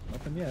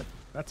 nothing yet.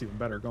 That's even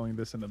better, going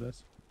this into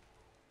this.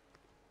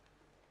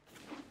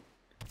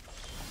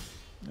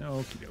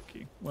 Okie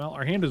dokie. Well,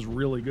 our hand is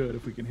really good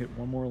if we can hit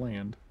one more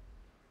land.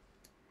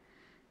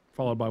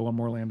 Followed by one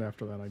more land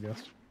after that, I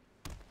guess.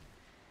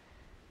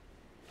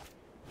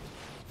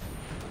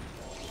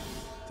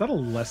 Is that a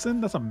lesson?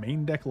 That's a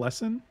main deck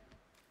lesson?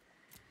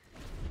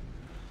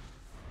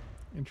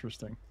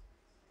 Interesting.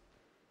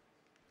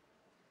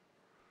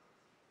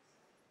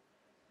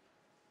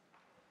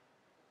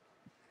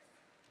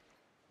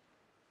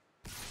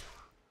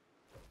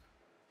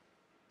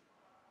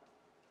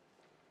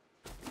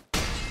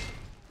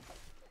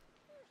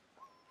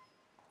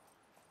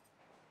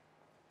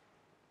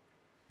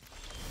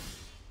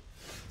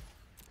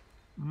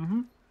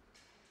 Mm-hmm.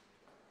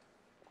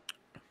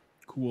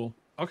 Cool.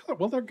 Okay,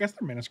 well, I guess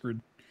they're mana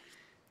screwed.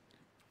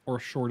 Or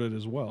shorted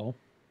as well.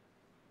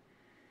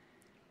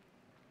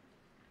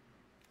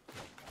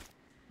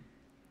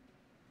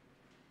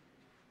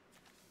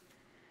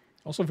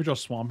 Also, if we draw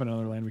Swamp in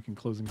another land, we can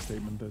closing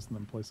statement this and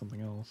then play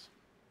something else.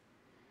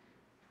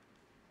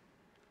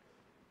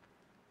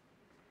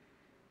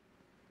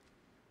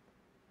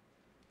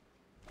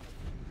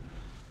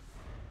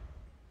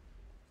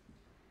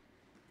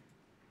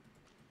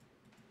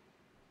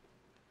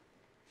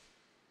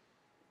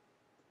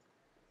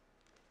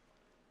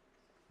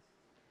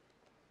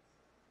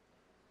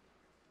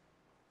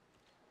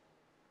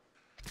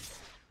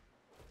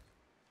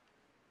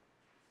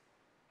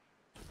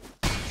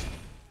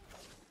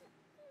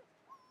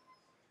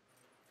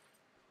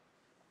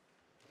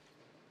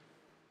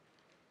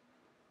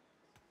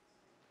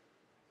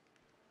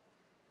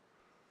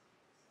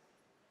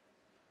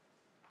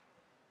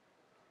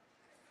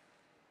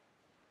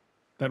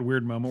 That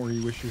weird moment where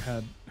you wish you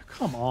had...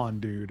 Come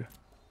on, dude.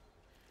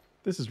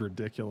 This is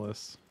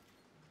ridiculous.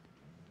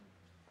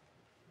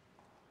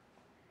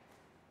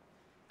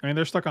 I mean,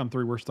 they're stuck on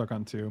 3. We're stuck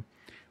on 2.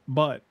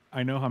 But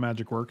I know how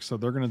Magic works, so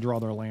they're going to draw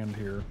their land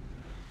here.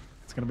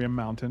 It's going to be a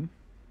mountain.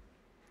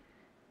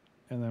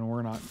 And then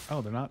we're not...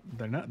 Oh, they're not...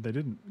 They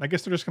didn't... I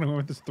guess they're just going to go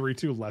with this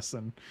 3-2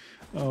 lesson.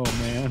 Oh,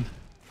 man.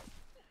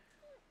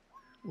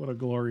 What a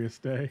glorious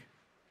day.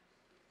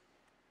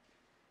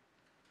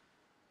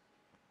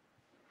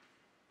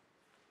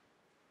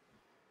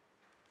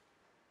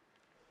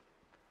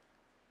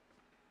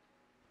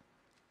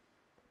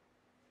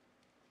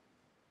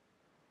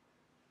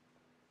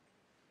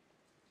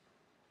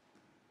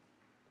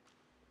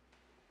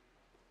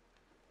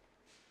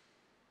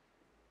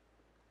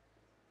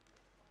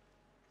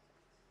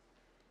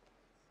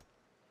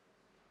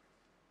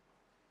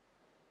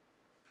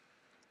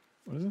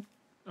 What is it?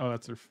 Oh,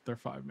 that's their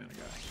 5-mana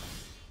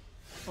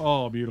guy.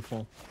 Oh,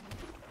 beautiful.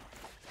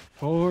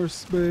 For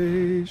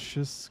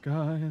spacious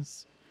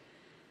skies,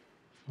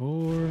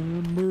 for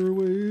amber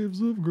waves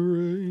of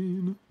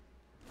grain.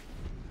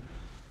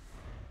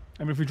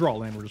 I mean, if we draw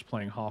land, we're just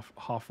playing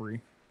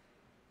Hoffrey.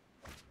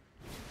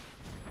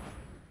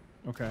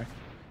 Okay.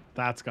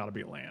 That's gotta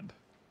be land.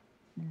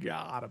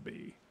 Gotta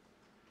be.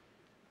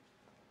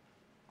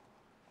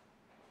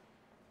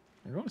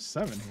 They're going to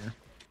 7 here.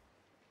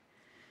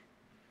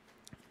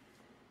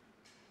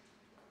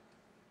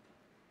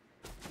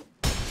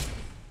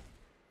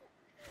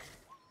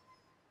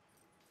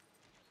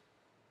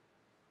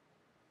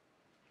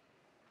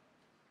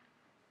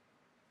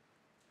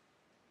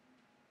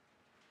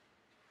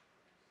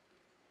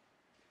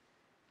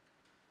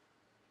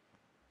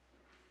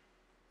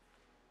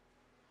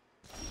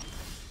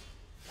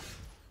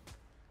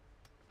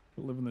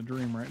 We're living the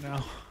dream right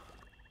now.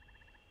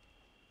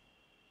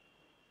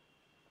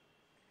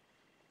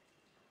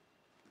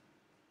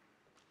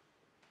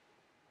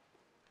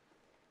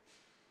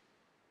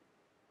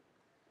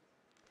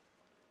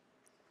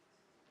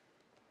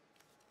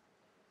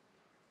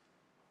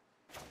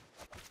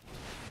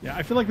 Yeah,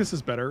 I feel like this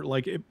is better.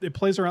 Like, it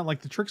plays around,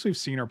 like, the tricks we've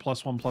seen are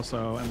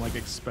 +1/+0 and, like,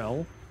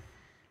 expel.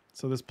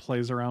 So this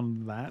plays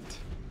around that.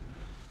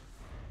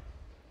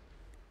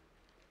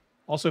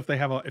 Also, if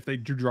they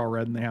do draw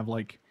red and they have,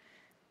 like,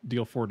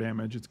 deal 4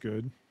 damage, it's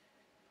good.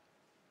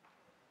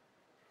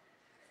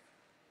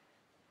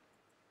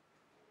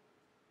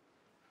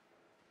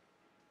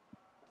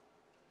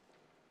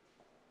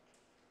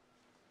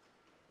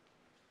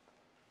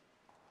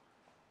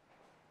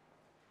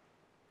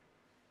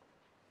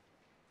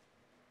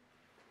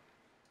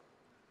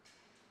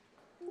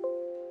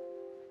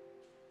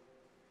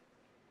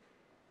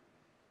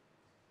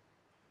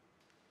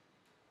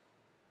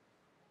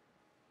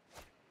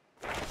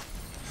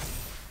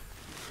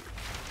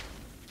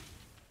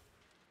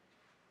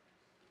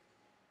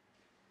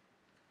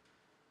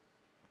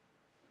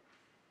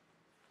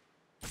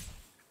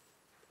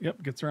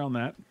 Yep, gets around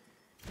that.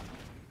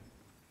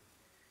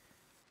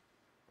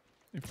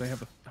 If they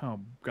have a... Oh,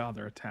 God,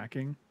 they're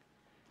attacking.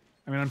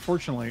 I mean,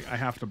 unfortunately, I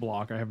have to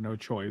block. I have no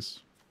choice.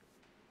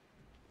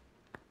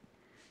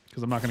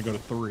 Because I'm not going to go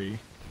to 3.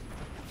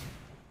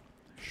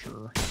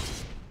 Sure.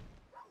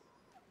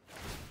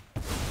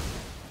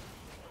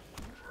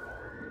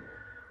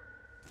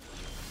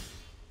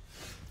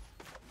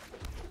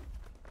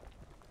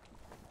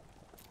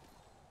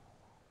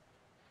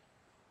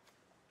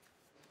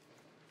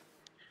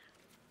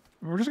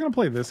 We're just going to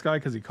play this guy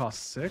because he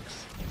costs 6.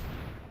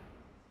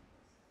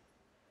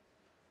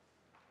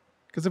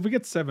 Because if we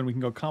get 7, we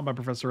can go Combat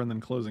Professor and then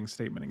Closing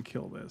Statement and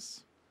kill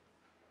this.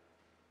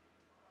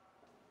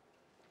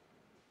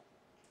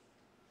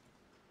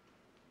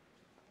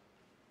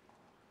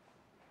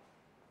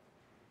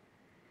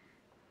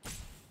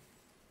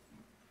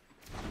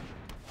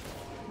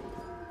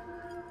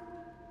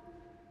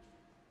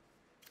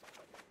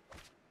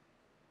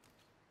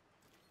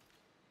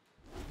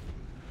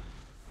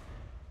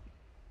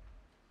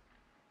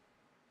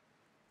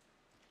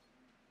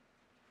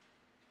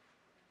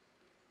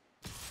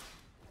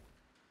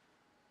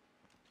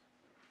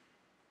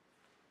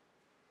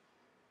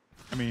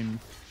 I mean,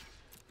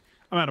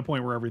 I'm at a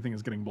point where everything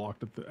is getting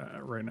blocked at the,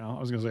 right now. I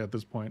was going to say at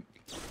this point.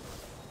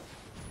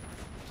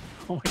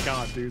 Oh my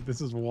God, dude,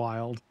 this is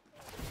wild.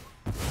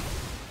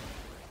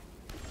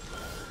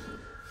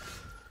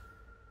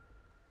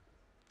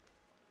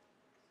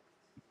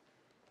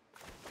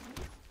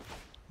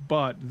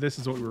 But this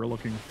is what we were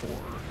looking for.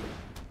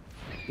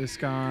 This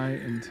guy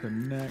into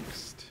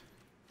next.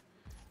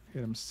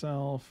 Hit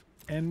himself.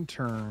 End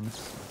turn.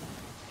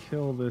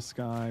 Kill this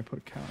guy. Put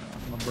a counter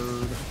on the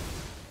bird.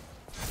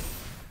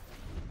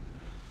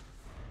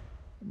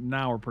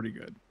 Now we're pretty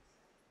good.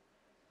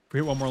 If we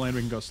hit one more land,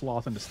 we can go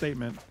Sloth into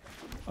Statement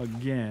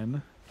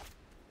again.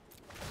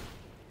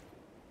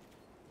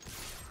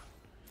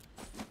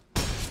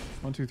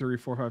 1, 2, 3,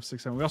 4, 5,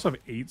 6, 7. We also have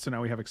 8, so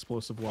now we have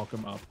Explosive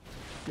Welcome up.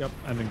 Yep,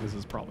 I think this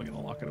is probably going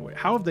to lock it away.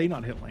 How have they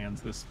not hit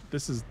lands? This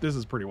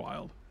is pretty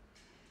wild.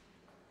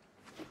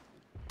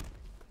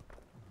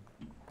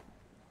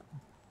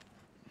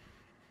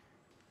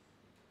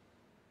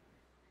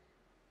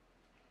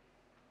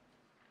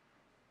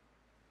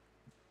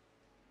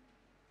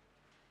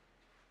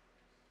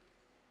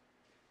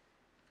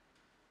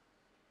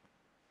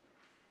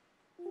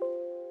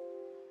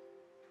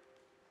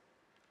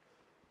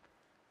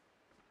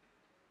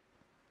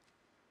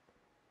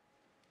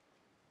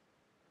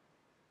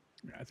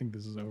 Yeah, I think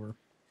this is over.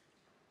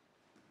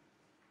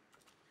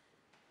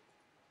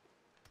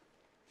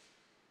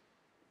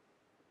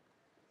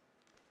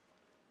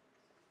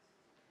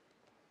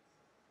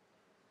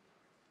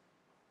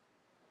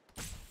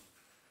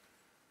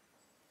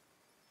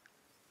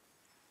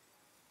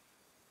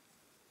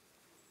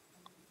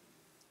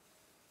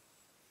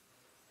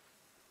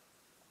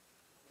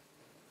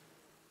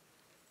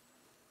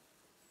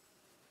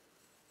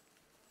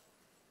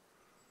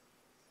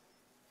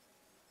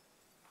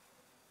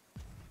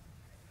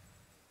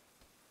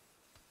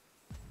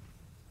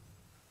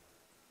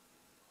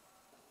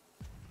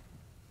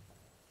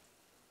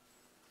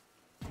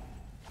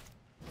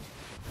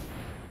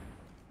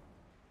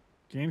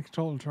 Gain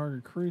control of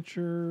target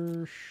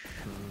creature.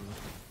 Sure.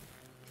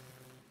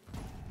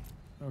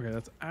 Okay,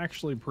 that's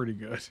actually pretty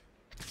good.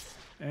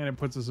 And it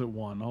puts us at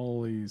 1.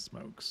 Holy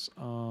smokes.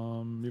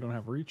 You don't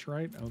have reach,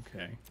 right?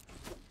 Okay.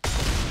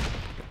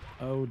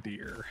 Oh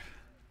dear.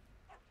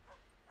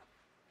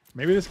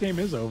 Maybe this game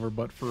is over,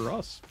 but for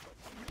us.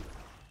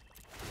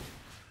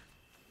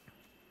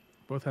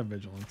 Both have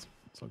vigilance,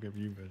 so I'll give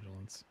you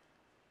vigilance.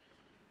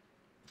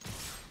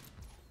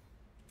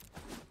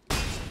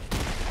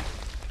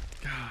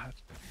 God.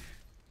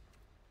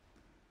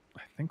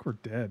 I think we're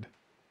dead.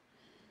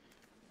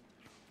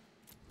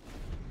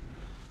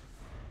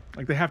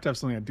 Like, they have to have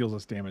something that deals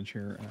us damage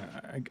here.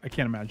 I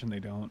can't imagine they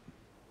don't.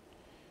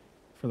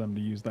 For them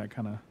to use that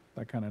kind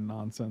of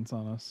nonsense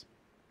on us.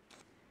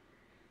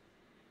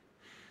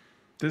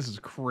 This is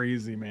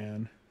crazy,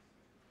 man.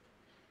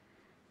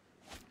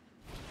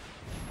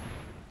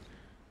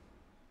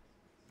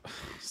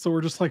 So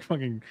we're just like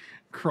fucking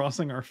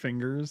crossing our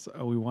fingers.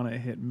 Oh, we want to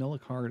hit mill a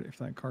card if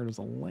that card is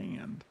a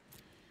land.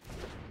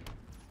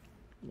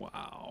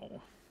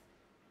 Wow.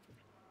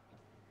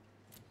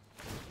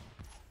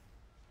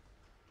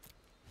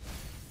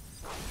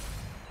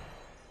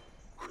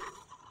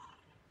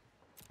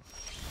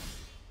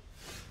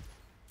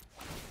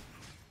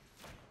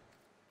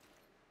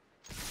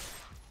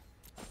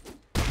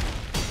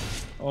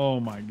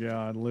 Oh my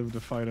god, live to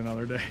fight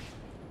another day.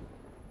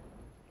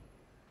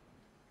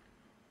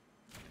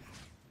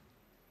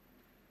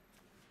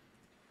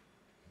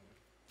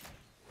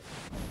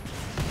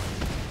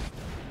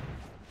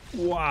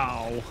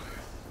 Wow.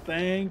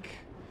 Thank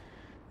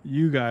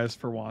you guys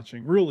for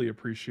watching. Really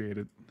appreciate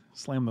it.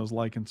 Slam those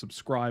like and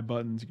subscribe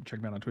buttons. You can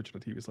check me out on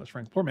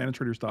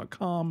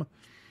twitch.tv/FrankLeporeManaTraders.com.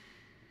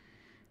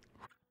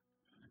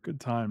 Good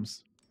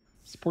times.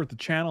 Support the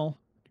channel.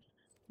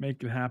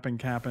 Make it happen,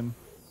 Cap'n.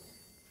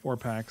 4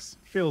 packs.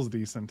 Feels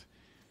decent.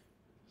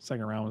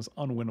 Second round was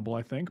unwinnable,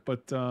 I think,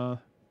 but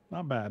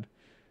not bad.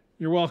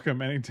 You're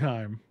welcome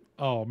anytime.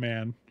 Oh,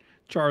 man.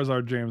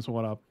 Charizard James,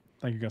 what up?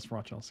 Thank you guys for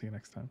watching. I'll see you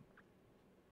next time.